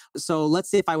anything. So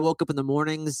let's say if I woke up in the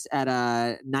mornings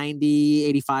at 90,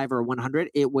 85, or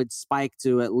 100, it would spike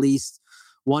to at least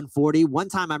 140. One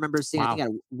time I remember seeing, I think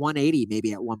at 180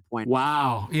 maybe at one point.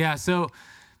 Wow. Yeah, so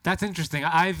that's interesting.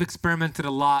 I've experimented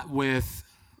a lot with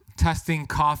testing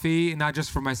coffee, not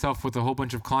just for myself, with a whole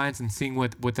bunch of clients and seeing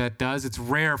what that does. It's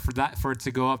rare for it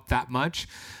to go up that much.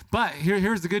 But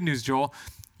here's the good news, Joel.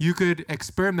 You could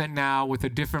experiment now with a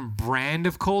different brand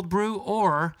of cold brew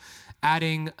or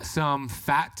adding some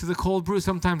fat to the cold brew.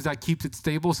 Sometimes that keeps it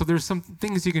stable. So there's some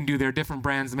things you can do there, different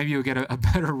brands. Maybe you'll get a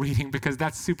better reading because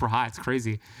that's super high. It's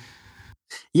crazy.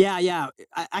 Yeah.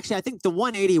 Actually, I think the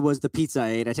 180 was the pizza I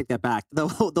ate. I take that back. The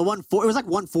 140, it was like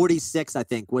 146, I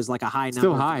think, was like a high number.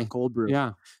 Still high. Cold brew.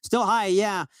 Yeah. Still high,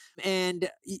 yeah. And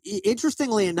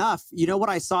interestingly enough, what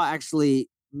I saw actually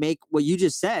make what you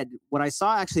just said, what I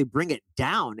saw actually bring it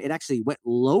down, it actually went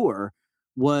lower,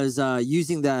 was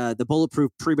using the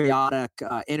bulletproof prebiotic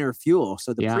inner fuel.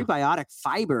 So the prebiotic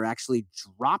fiber actually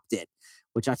dropped it,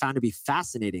 which I found to be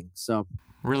fascinating. So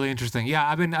really interesting. Yeah,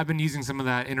 I've been using some of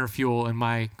that inner fuel in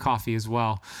my coffee as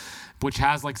well, which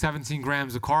has like 17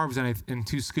 grams of carbs in it in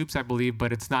 2 scoops, I believe,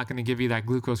 but it's not going to give you that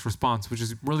glucose response, which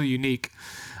is really unique.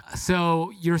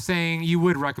 So you're saying you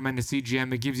would recommend a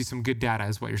CGM. It gives you some good data,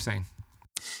 is what you're saying.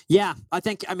 Yeah, I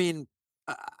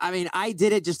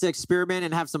did it just to experiment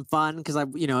and have some fun because those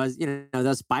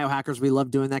biohackers, we love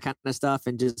doing that kind of stuff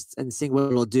and seeing what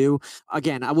it'll do.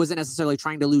 Again, I wasn't necessarily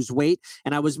trying to lose weight,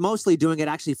 and I was mostly doing it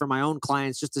actually for my own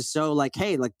clients just to show like,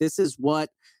 hey, like this is what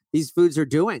these foods are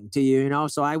doing to you,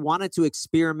 So I wanted to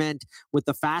experiment with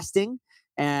the fasting.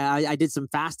 And I did some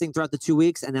fasting throughout the 2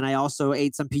 weeks, and then I also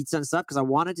ate some pizza and stuff because I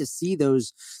wanted to see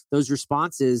those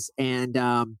responses. And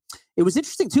it was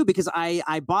interesting too because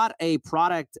I bought a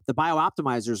product, the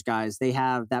BioOptimizers guys. They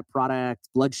have that product,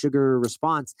 blood sugar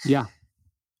response. Yeah,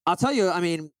 I'll tell you. I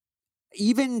mean,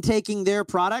 even taking their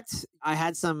product, I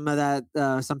had some of that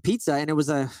some pizza, and it was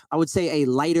I would say a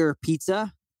lighter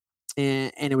pizza.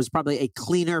 And it was probably a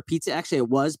cleaner pizza. Actually, it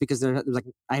was because there was like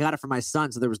I got it for my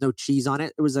son, so there was no cheese on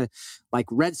it. It was a like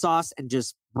red sauce and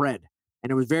just bread,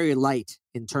 and it was very light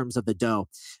in terms of the dough.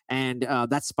 And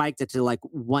that spiked it to like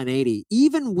 180,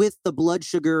 even with the blood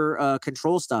sugar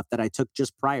control stuff that I took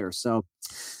just prior. So,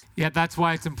 yeah, that's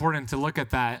why it's important to look at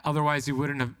that. Otherwise, you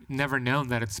wouldn't have never known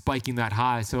that it's spiking that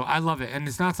high. So I love it, and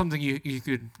it's not something you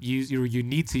could use or you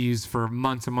need to use for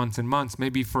months and months and months.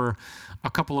 Maybe for a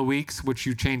couple of weeks, which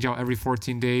you change out every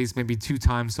 14 days, maybe 2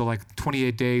 times, so like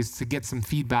 28 days to get some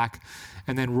feedback,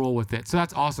 and then roll with it. So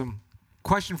that's awesome.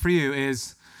 Question for you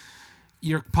is,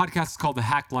 your podcast is called The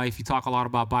Hack Life. You talk a lot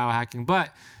about biohacking,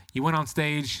 but you went on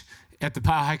stage at the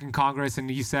Biohacking Congress and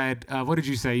you said, what did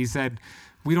you say? You said,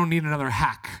 we don't need another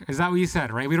hack. Is that what you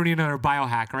said, right? We don't need another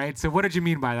biohack, right? So what did you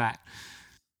mean by that?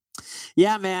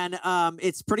 Yeah, man.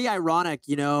 It's pretty ironic.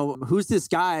 Who's this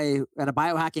guy at a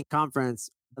biohacking conference,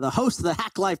 the host of the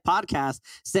Hack Life podcast,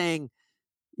 saying,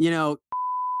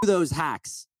 those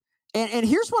hacks. And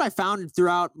here's what I found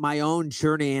throughout my own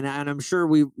journey, and I'm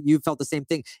sure you felt the same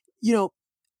thing.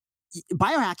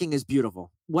 Biohacking is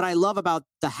beautiful. What I love about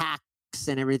the hacks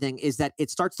and everything is that it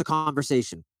starts the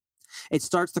conversation. It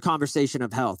starts the conversation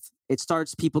of health. It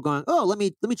starts people going, oh, let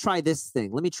me try this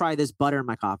thing. Let me try this butter in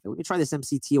my coffee. Let me try this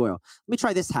MCT oil. Let me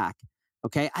try this hack.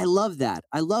 Okay. I love that.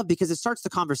 I love because it starts the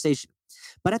conversation.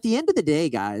 But at the end of the day,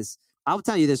 guys, I'll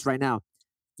tell you this right now.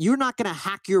 You're not going to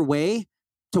hack your way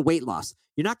to weight loss.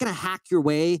 You're not going to hack your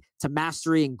way to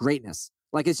mastery and greatness.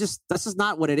 Like, this is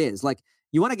not what it is. Like,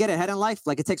 you want to get ahead in life,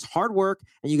 like, it takes hard work,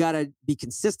 and you got to be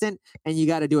consistent, and you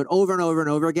got to do it over and over and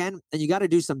over again, and you got to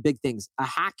do some big things. A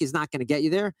hack is not going to get you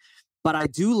there, but I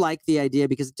do like the idea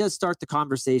because it does start the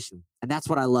conversation, and that's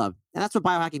what I love, and that's what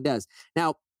biohacking does.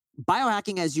 Now,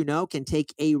 biohacking, as you know, can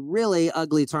take a really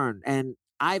ugly turn, and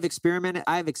I've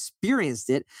experienced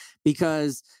it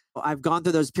because I've gone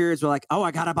through those periods where, like, oh,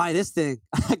 I got to buy this thing.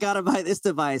 I got to buy this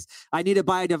device. I need to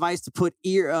buy a device to put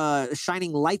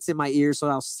shining lights in my ears so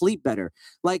I'll sleep better.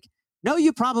 Like, no,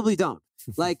 you probably don't.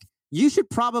 Like, you should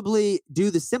probably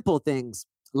do the simple things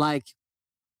like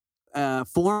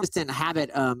form a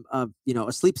habit of, a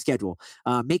sleep schedule,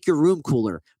 make your room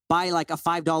cooler, buy like a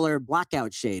 $5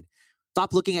 blackout shade.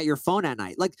 Stop looking at your phone at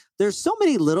night. Like, there's so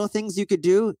many little things you could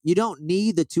do. You don't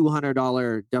need the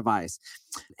 $200 device.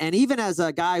 And even as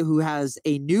a guy who has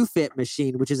a NewFit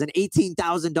machine, which is an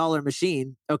 $18,000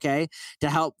 machine, okay,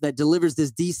 that delivers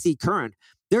this DC current,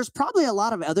 there's probably a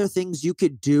lot of other things you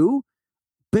could do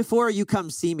before you come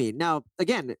see me. Now,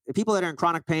 again, people that are in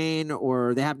chronic pain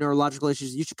or they have neurological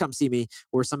issues, you should come see me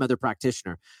or some other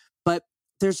practitioner. But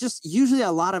there's just usually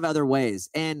a lot of other ways.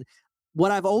 And what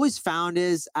I've always found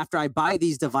is after I buy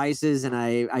these devices and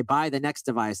I buy the next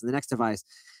device and the next device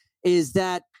is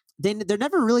that they're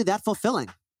never really that fulfilling.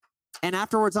 And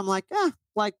afterwards, I'm like,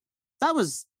 that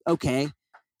was okay.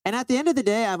 And at the end of the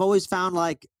day, I've always found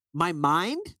like my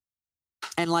mind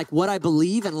and like what I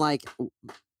believe and like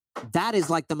that is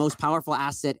like the most powerful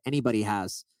asset anybody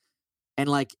has. And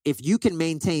like, if you can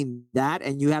maintain that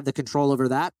and you have the control over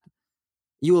that,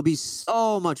 you will be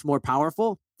so much more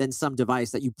powerful than some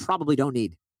device that you probably don't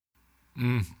need.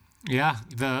 Yeah,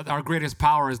 our greatest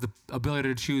power is the ability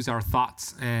to choose our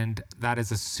thoughts, and that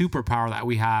is a superpower that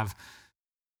we have.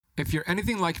 If you're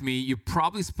anything like me, you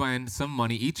probably spend some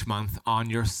money each month on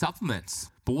your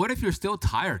supplements. But what if you're still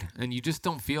tired and you just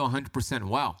don't feel 100%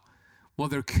 well? Well,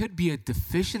 there could be a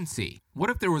deficiency.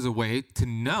 What if there was a way to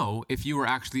know if you were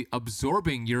actually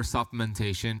absorbing your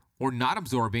supplementation or not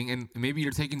absorbing, and maybe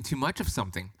you're taking too much of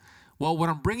something? Well, what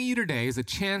I'm bringing you today is a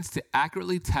chance to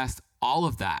accurately test all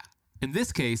of that. In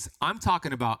this case, I'm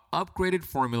talking about upgraded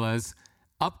formulas,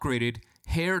 upgraded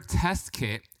hair test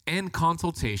kit, and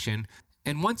consultation.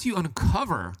 And once you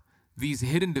uncover these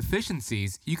hidden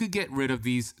deficiencies, you could get rid of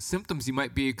these symptoms you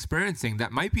might be experiencing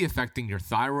that might be affecting your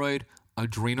thyroid,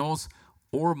 adrenals,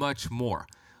 or much more.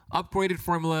 Upgraded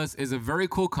Formulas is a very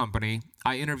cool company.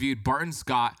 I interviewed Barton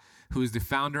Scott, who is the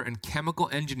founder and chemical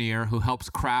engineer who helps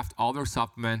craft all their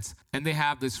supplements. And they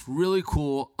have this really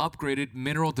cool upgraded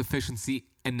mineral deficiency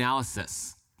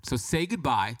analysis. So say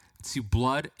goodbye to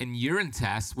blood and urine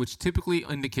tests, which typically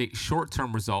indicate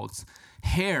short-term results.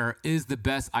 Hair is the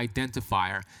best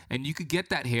identifier, and you could get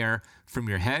that hair from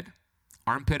your head,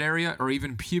 armpit area, or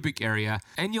even pubic area,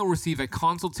 and you'll receive a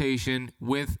consultation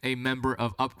with a member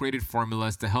of Upgraded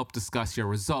Formulas to help discuss your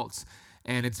results.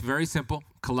 And it's very simple.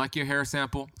 Collect your hair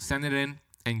sample, send it in,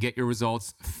 and get your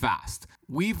results fast.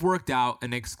 We've worked out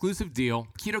an exclusive deal,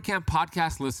 Keto Camp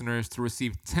podcast listeners, to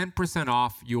receive 10%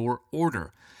 off your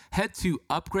order. Head to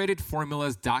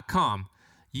upgradedformulas.com.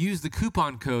 Use the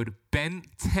coupon code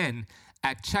BEN10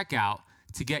 at checkout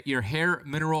to get your hair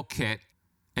mineral kit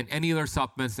and any other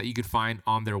supplements that you could find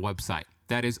on their website.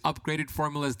 That is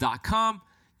upgradedformulas.com.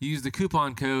 Use the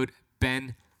coupon code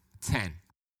BEN10.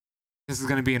 This is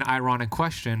going to be an ironic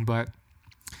question, but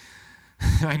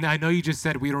I know you just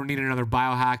said we don't need another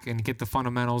biohack and get the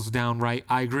fundamentals down right.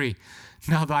 I agree.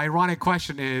 Now, the ironic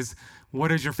question is,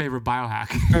 what is your favorite biohack?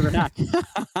 Favorite hack?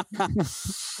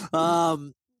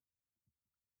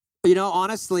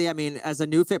 Honestly, I mean, as a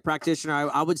NewFit practitioner,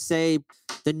 I would say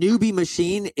the newbie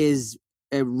machine is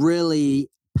a really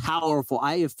powerful.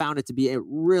 I have found it to be a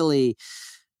really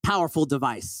powerful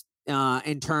device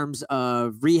in terms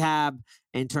of rehab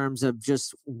in terms of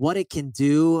just what it can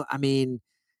do. I mean,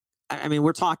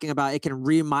 we're talking about it can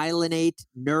remyelinate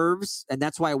nerves, and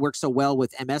that's why it works so well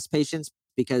with MS patients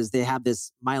because they have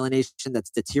this myelination that's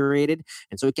deteriorated,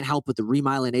 and so it can help with the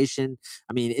remyelination.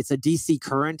 I mean, it's a DC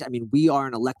current. I mean, we are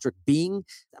an electric being.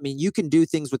 I mean, you can do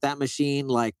things with that machine.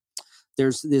 Like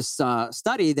there's this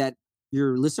study that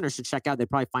your listeners should check out. They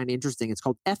probably find it interesting. It's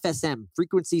called FSM,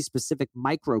 frequency specific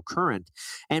microcurrent,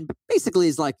 and basically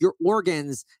it's like your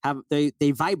organs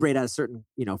they vibrate at a certain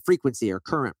frequency or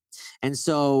current, and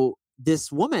so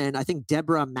this woman, I think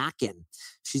Deborah Mackin,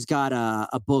 she's got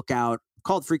a book out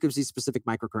called Frequency Specific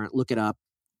Microcurrent. Look it up.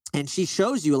 And she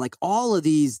shows you like all of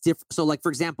these different. So like, for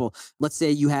example, let's say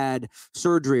you had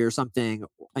surgery or something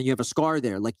and you have a scar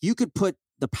there. Like you could put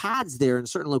the pads there in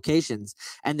certain locations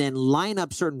and then line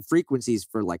up certain frequencies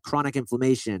for like chronic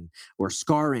inflammation or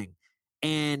scarring.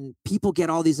 And people get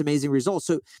all these amazing results.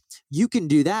 So you can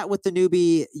do that with the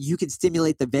Newbie. You can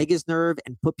stimulate the vagus nerve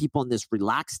and put people in this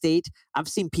relaxed state. I've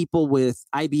seen people with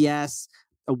IBS.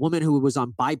 A woman who was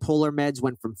on bipolar meds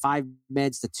went from 5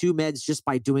 meds to 2 meds just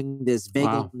by doing this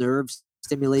vagal nerve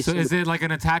stimulation. So is it like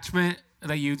an attachment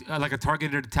that you, like a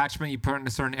targeted attachment you put in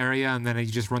a certain area and then you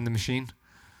just run the machine?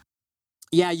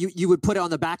 Yeah, you would put it on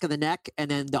the back of the neck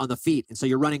and then on the feet. And so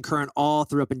you're running current all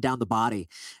through up and down the body.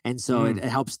 And so it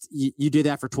helps. You do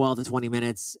that for 12 to 20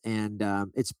 minutes and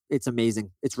it's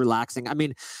amazing. It's relaxing. I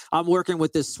mean, I'm working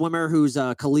with this swimmer who's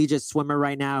a collegiate swimmer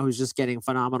right now who's just getting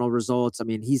phenomenal results. I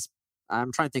mean,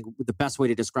 I'm trying to think the best way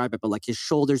to describe it, but like his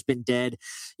shoulder's been dead.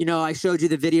 I showed you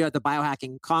the video at the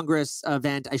Biohacking Congress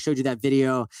event. I showed you that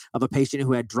video of a patient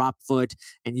who had drop foot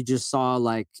and you just saw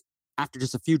like, after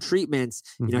just a few treatments,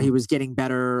 he was getting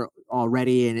better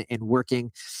already and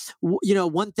working.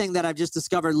 One thing that I've just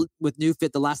discovered with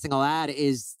NewFit, the last thing I'll add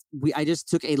is I just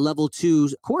took a level 2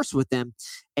 course with them.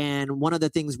 And one of the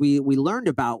things we learned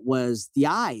about was the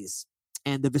eyes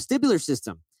and the vestibular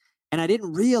system. And I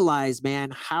didn't realize,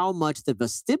 man, how much the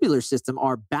vestibular system,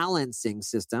 our balancing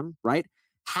system, right?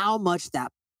 How much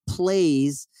that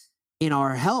plays in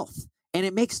our health. And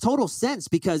it makes total sense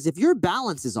because if your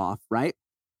balance is off, right?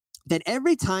 Then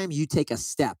every time you take a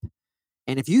step,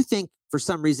 and if you think for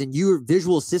some reason your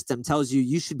visual system tells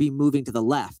you should be moving to the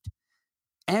left,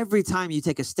 every time you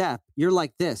take a step, you're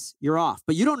like this, you're off,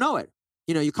 but you don't know it.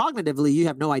 You cognitively, you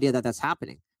have no idea that that's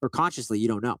happening, or consciously, you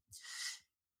don't know.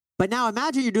 But now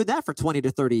imagine you're doing that for 20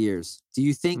 to 30 years. Do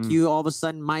you think you all of a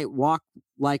sudden might walk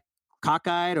like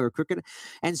cockeyed or crooked?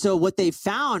 And so what they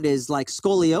found is like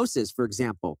scoliosis, for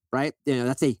example, right?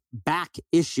 That's a back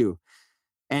issue.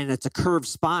 And it's a curved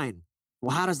spine.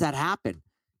 Well, how does that happen?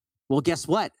 Well, guess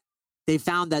what? They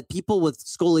found that people with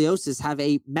scoliosis have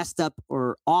a messed up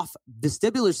or off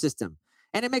vestibular system.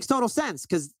 And it makes total sense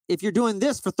because if you're doing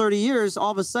this for 30 years,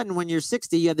 all of a sudden when you're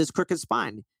 60, you have this crooked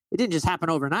spine. It didn't just happen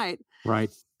overnight.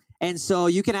 Right. And so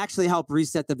you can actually help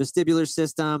reset the vestibular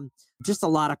system. Just a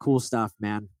lot of cool stuff,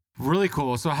 man. Really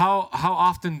cool. So how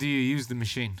often do you use the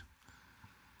machine?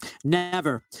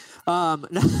 Never.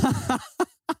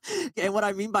 And what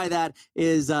I mean by that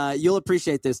is you'll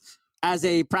appreciate this. As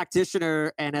a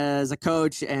practitioner and as a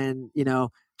coach and,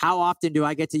 how often do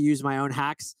I get to use my own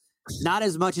hacks? Not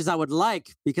as much as I would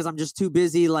like because I'm just too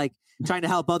busy like trying to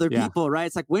help other people, right?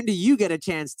 It's like, when do you get a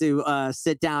chance to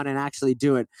sit down and actually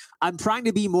do it? I'm trying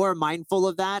to be more mindful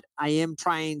of that. I am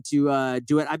trying to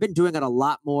do it. I've been doing it a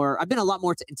lot more. I've been a lot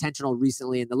more intentional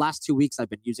recently. In the last 2 weeks,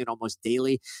 I've been using it almost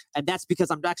daily. And that's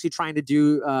because I'm actually trying to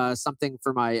do something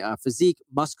for my physique,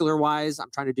 muscular wise.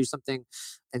 I'm trying to do something.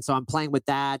 And so I'm playing with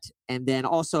that. And then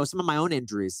also some of my own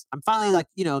injuries. I'm finally like,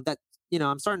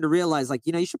 I'm starting to realize like,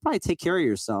 you should probably take care of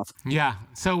yourself. Yeah.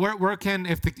 So where can,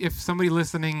 if somebody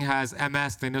listening has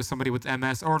MS, they know somebody with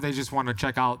MS, or they just want to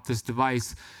check out this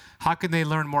device, how can they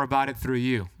learn more about it through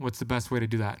you? What's the best way to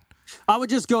do that? I would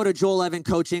just go to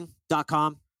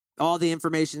joelevancoaching.com. All the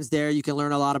information's there. You can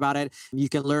learn a lot about it. You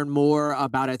can learn more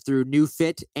about it through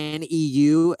NewFit,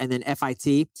 NEU, and then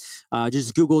FIT.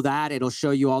 Just Google that. It'll show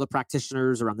you all the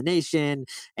practitioners around the nation,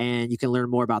 and you can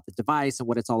learn more about the device and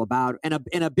what it's all about. And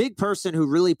a big person who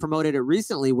really promoted it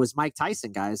recently was Mike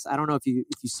Tyson, guys. I don't know if you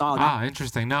saw that. Ah,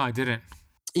 interesting. No, I didn't.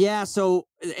 Yeah, so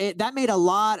that made a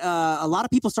lot of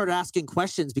people started asking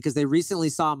questions because they recently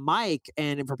saw Mike.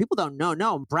 And for people who don't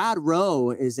know, Brad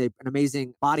Rowe is an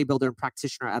amazing bodybuilder and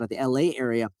practitioner out of the LA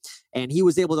area. And he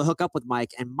was able to hook up with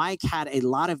Mike. And Mike had a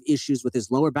lot of issues with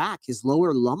his lower back, his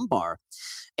lower lumbar.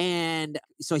 And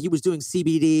so he was doing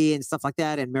CBD and stuff like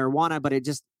that and marijuana, but it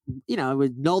just, it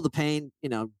would null the pain,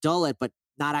 dull it, but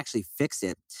not actually fix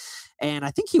it. And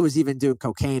I think he was even doing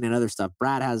cocaine and other stuff.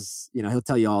 Brad has, he'll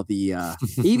tell you all the,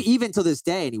 even to this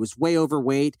day, and he was way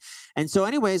overweight. And so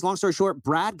anyways, long story short,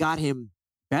 Brad got him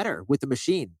better with the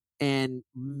machine. And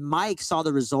Mike saw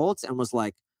the results and was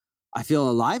like, I feel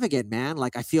alive again, man.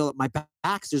 Like I feel my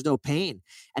back, there's no pain.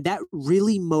 And that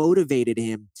really motivated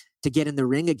him to get in the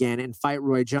ring again and fight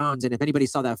Roy Jones. And if anybody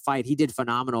saw that fight, he did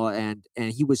phenomenal. And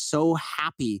he was so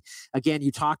happy. Again,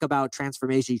 you talk about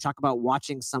transformation. You talk about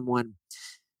watching someone.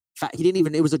 He didn't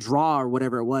even, it was a draw or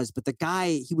whatever it was. But the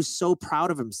guy, he was so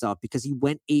proud of himself because he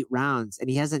went 8 rounds and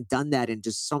he hasn't done that in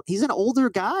just so, he's an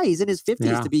older guy. He's in his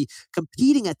 50s to be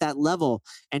competing at that level.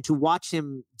 And to watch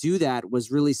him do that was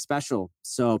really special.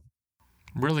 So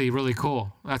really, really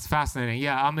cool. That's fascinating.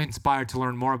 Yeah, I'm inspired to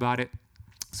learn more about it.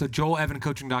 So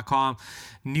joelevancoaching.com,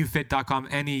 newfit.com,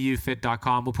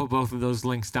 neufit.com. We'll put both of those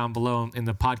links down below in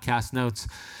the podcast notes.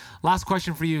 Last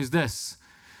question for you is this.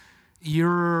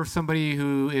 You're somebody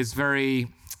who is very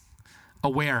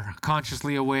aware,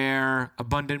 consciously aware,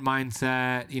 abundant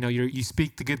mindset. You know, you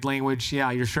speak the good language.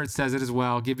 Yeah, your shirt says it as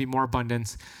well. Give you more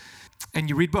abundance. And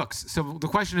you read books. So the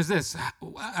question is this.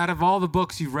 Out of all the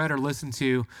books you've read or listened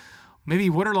to,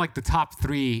 maybe what are like the top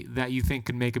 3 that you think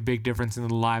could make a big difference in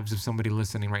the lives of somebody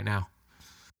listening right now?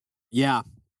 Yeah,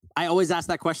 I always ask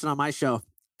that question on my show.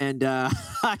 And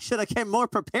I should have came more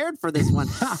prepared for this one.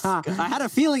 I had a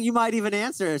feeling you might even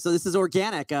answer. So this is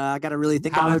organic. I got to really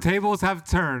think about it. How the tables have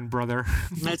turned, brother.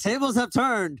 The tables have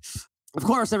turned. Of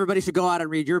course, everybody should go out and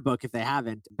read your book if they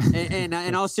haven't. And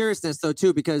in all seriousness, though,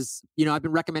 too, because, you know, I've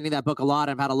been recommending that book a lot.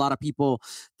 I've had a lot of people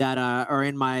that are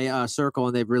in my circle,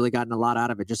 and they've really gotten a lot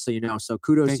out of it, just so you know. So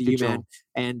kudos to you, man.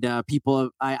 And people,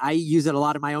 I use it a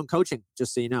lot in my own coaching,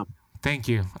 just so you know. Thank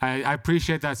you. I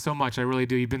appreciate that so much. I really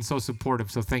do. You've been so supportive.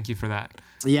 So thank you for that.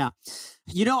 Yeah.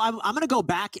 You know, I'm going to go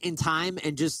back in time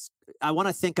and I want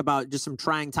to think about just some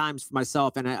trying times for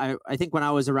myself. And I think when I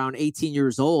was around 18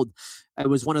 years old, it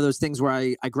was one of those things where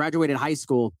I graduated high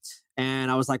school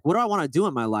and I was like, what do I want to do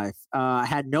in my life? I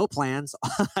had no plans.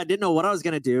 I didn't know what I was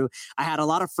going to do. I had a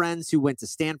lot of friends who went to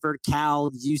Stanford, Cal,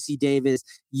 UC Davis,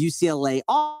 UCLA,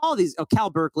 all these,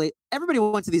 Cal Berkeley. Everybody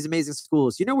went to these amazing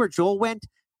schools. You know where Joel went?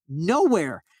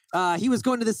 Nowhere. He was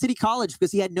going to the city college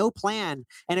because he had no plan.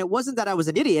 And it wasn't that I was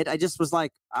an idiot. I just was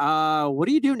like, what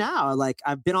do you do now? Like,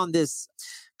 I've been on this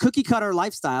cookie cutter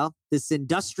lifestyle, this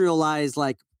industrialized,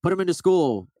 like, put him into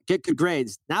school, get good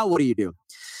grades. Now, what do you do?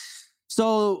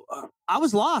 So I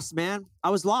was lost, man. I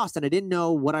was lost and I didn't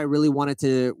know what I really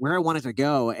where I wanted to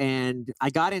go. And I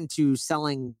got into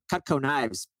selling Cutco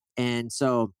knives. And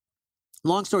so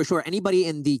long story short, anybody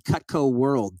in the Cutco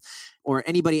world or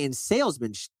anybody in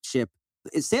salesmanship,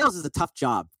 sales is a tough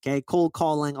job. Okay. Cold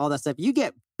calling, all that stuff. You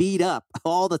get beat up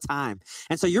all the time.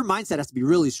 And so your mindset has to be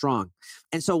really strong.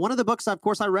 And so one of the books, of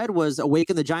course, I read was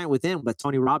Awaken the Giant Within by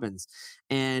Tony Robbins.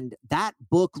 And that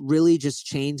book really just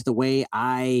changed the way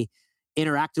I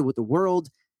interacted with the world.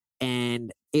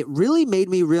 And it really made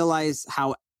me realize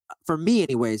how, for me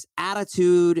anyways,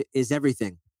 attitude is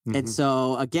everything. Mm-hmm. And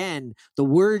so again, the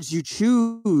words you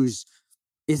choose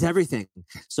is everything.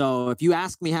 So if you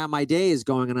ask me how my day is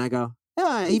going and I go,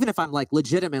 yeah, even if I'm like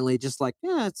legitimately just like,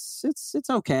 yeah, it's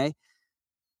okay.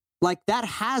 Like that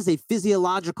has a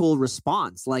physiological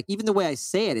response. Like even the way I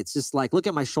say it, it's just like, look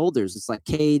at my shoulders. It's like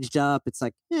caged up. It's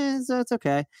like, yeah, it's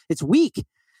okay. It's weak.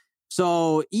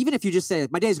 So even if you just say,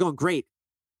 my day's going great.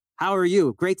 How are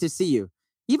you? Great to see you.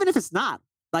 Even if it's not,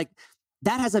 like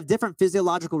that has a different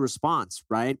physiological response,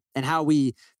 right? And how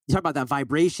you talk about that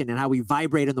vibration and how we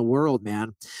vibrate in the world,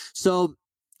 man. So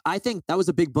I think that was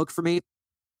a big book for me.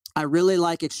 I really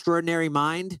like Extraordinary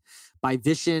Mind by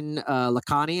Vishen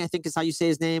Lakhani, I think is how you say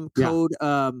his name.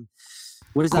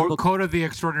 What is that book? Code of the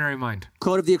Extraordinary Mind.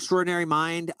 Code of the Extraordinary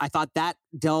Mind. I thought that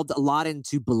delved a lot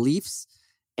into beliefs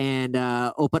and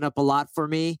opened up a lot for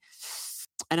me.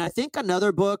 And I think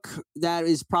another book that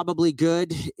is probably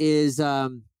good is,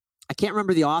 I can't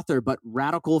remember the author, but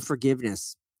Radical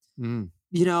Forgiveness.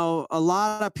 You know, a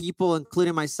lot of people,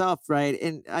 including myself, right?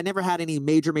 And I never had any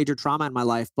major trauma in my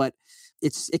life, but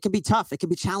it can be tough. It can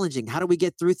be challenging. How do we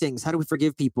get through things? How do we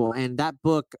forgive people? And that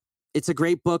book, it's a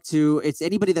great book it's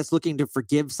anybody that's looking to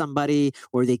forgive somebody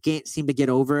or they can't seem to get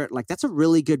over it. Like that's a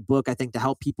really good book, I think, to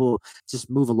help people just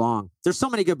move along. There's so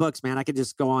many good books, man. I could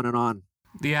just go on and on.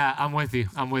 Yeah, I'm with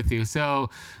you. So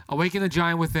Awaken the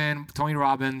Giant Within, Tony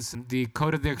Robbins, The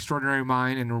Code of the Extraordinary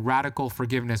Mind, and Radical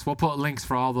Forgiveness. We'll put links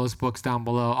for all those books down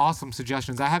below. Awesome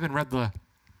suggestions. I haven't read the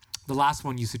last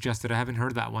one you suggested. I haven't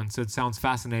heard that one, so it sounds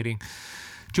fascinating.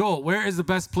 Joel, where is the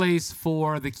best place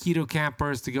for the keto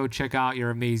campers to go check out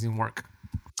your amazing work?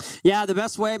 Yeah, the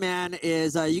best way, man,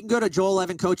 is you can go to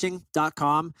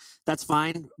joelevancoaching.com. That's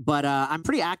fine. But I'm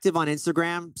pretty active on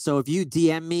Instagram. So if you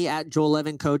DM me at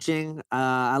joelevancoaching,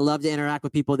 I love to interact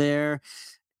with people there.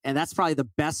 And that's probably the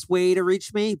best way to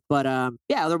reach me. But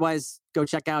yeah, otherwise, go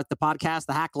check out the podcast,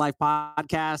 the Hack Life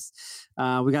podcast.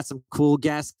 We got some cool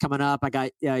guests coming up. I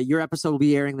got your episode will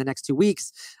be airing the next 2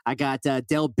 weeks. I got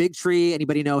Del Bigtree.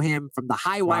 Anybody know him from the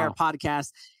High Wire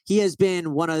podcast? He has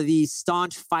been one of the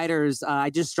staunch fighters. I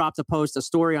just dropped a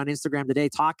story on Instagram today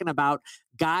talking about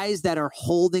guys that are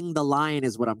holding the line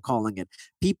is what I'm calling it.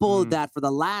 People that for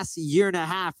the last year and a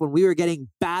half, when we were getting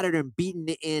battered and beaten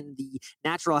in the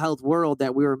natural health world,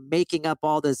 that we were making up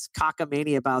all this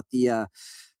cockamamie about the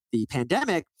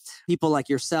pandemic, people like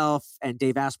yourself and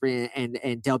Dave Asprey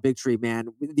and Del Bigtree, man,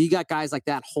 you got guys like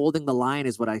that holding the line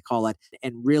is what I call it,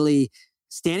 and really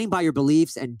standing by your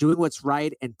beliefs and doing what's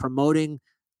right and promoting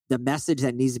the message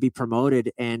that needs to be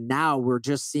promoted. And now we're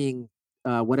just seeing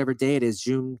whatever day it is,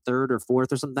 June 3rd or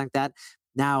 4th or something like that.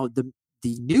 Now the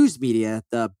news media,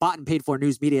 the bought and paid for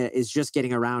news media is just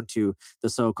getting around to the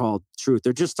so-called truth.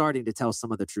 They're just starting to tell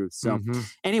some of the truth. So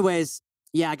anyways,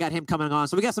 yeah, I got him coming on.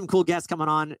 So we got some cool guests coming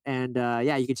on, and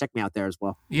yeah, you can check me out there as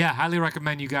well. Yeah, highly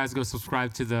recommend you guys go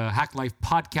subscribe to the Hack Life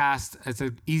podcast. It's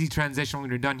an easy transition when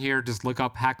you're done here. Just look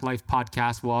up Hack Life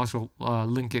podcast. We'll also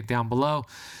link it down below.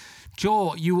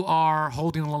 Joel, you are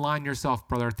holding the line yourself,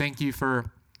 brother. Thank you for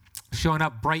showing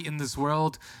up bright in this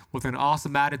world with an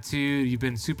awesome attitude. You've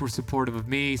been super supportive of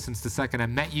me since the second I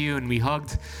met you, and we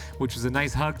hugged, which was a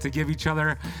nice hug to give each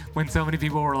other when so many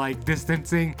people were like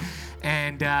distancing.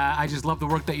 And I just love the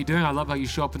work that you're doing. I love how you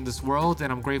show up in this world,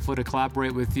 and I'm grateful to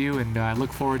collaborate with you. And I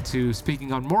look forward to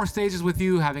speaking on more stages with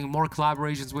you, having more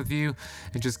collaborations with you,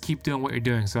 and just keep doing what you're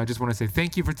doing. So I just want to say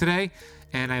thank you for today,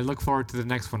 and I look forward to the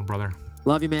next one, brother.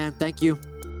 Love you, man. Thank you.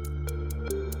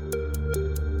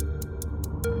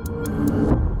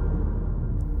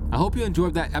 I hope you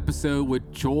enjoyed that episode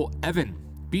with Joel Evan.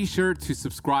 Be sure to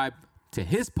subscribe to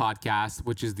his podcast,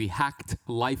 which is the Hacked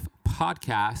Life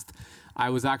podcast.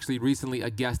 I was actually recently a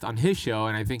guest on his show,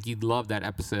 and I think you'd love that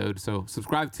episode. So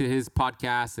subscribe to his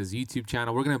podcast, his YouTube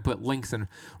channel. We're going to put links and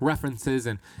references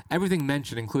and everything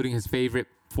mentioned, including his favorite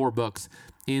 4 books,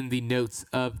 in the notes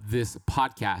of this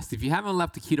podcast. If you haven't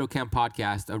left the Keto Camp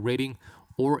podcast a rating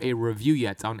or a review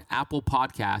yet on Apple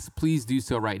Podcasts, please do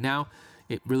so right now.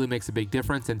 It really makes a big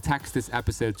difference. And text this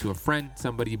episode to a friend,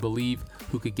 somebody you believe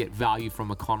who could get value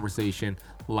from a conversation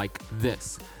like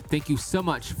this. Thank you so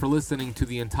much for listening to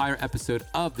the entire episode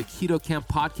of the Keto Camp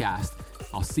podcast.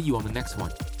 I'll see you on the next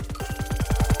one.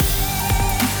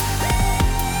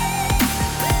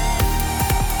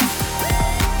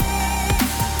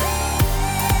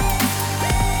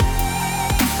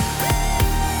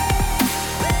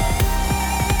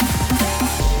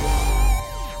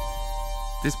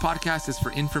 This podcast is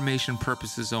for information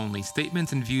purposes only.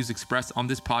 Statements and views expressed on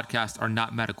this podcast are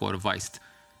not medical advice.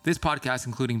 This podcast,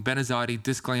 including Ben Azadi,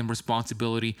 disclaims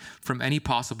responsibility from any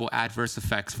possible adverse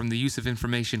effects from the use of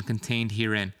information contained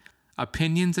herein.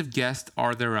 Opinions of guests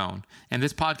are their own, and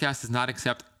this podcast does not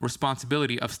accept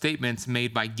responsibility of statements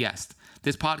made by guests.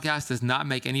 This podcast does not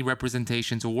make any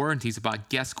representations or warranties about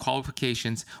guest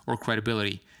qualifications or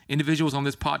credibility. Individuals on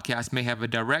this podcast may have a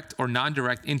direct or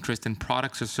non-direct interest in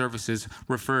products or services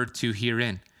referred to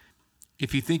herein.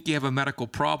 If you think you have a medical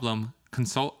problem,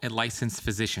 consult a licensed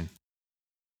physician.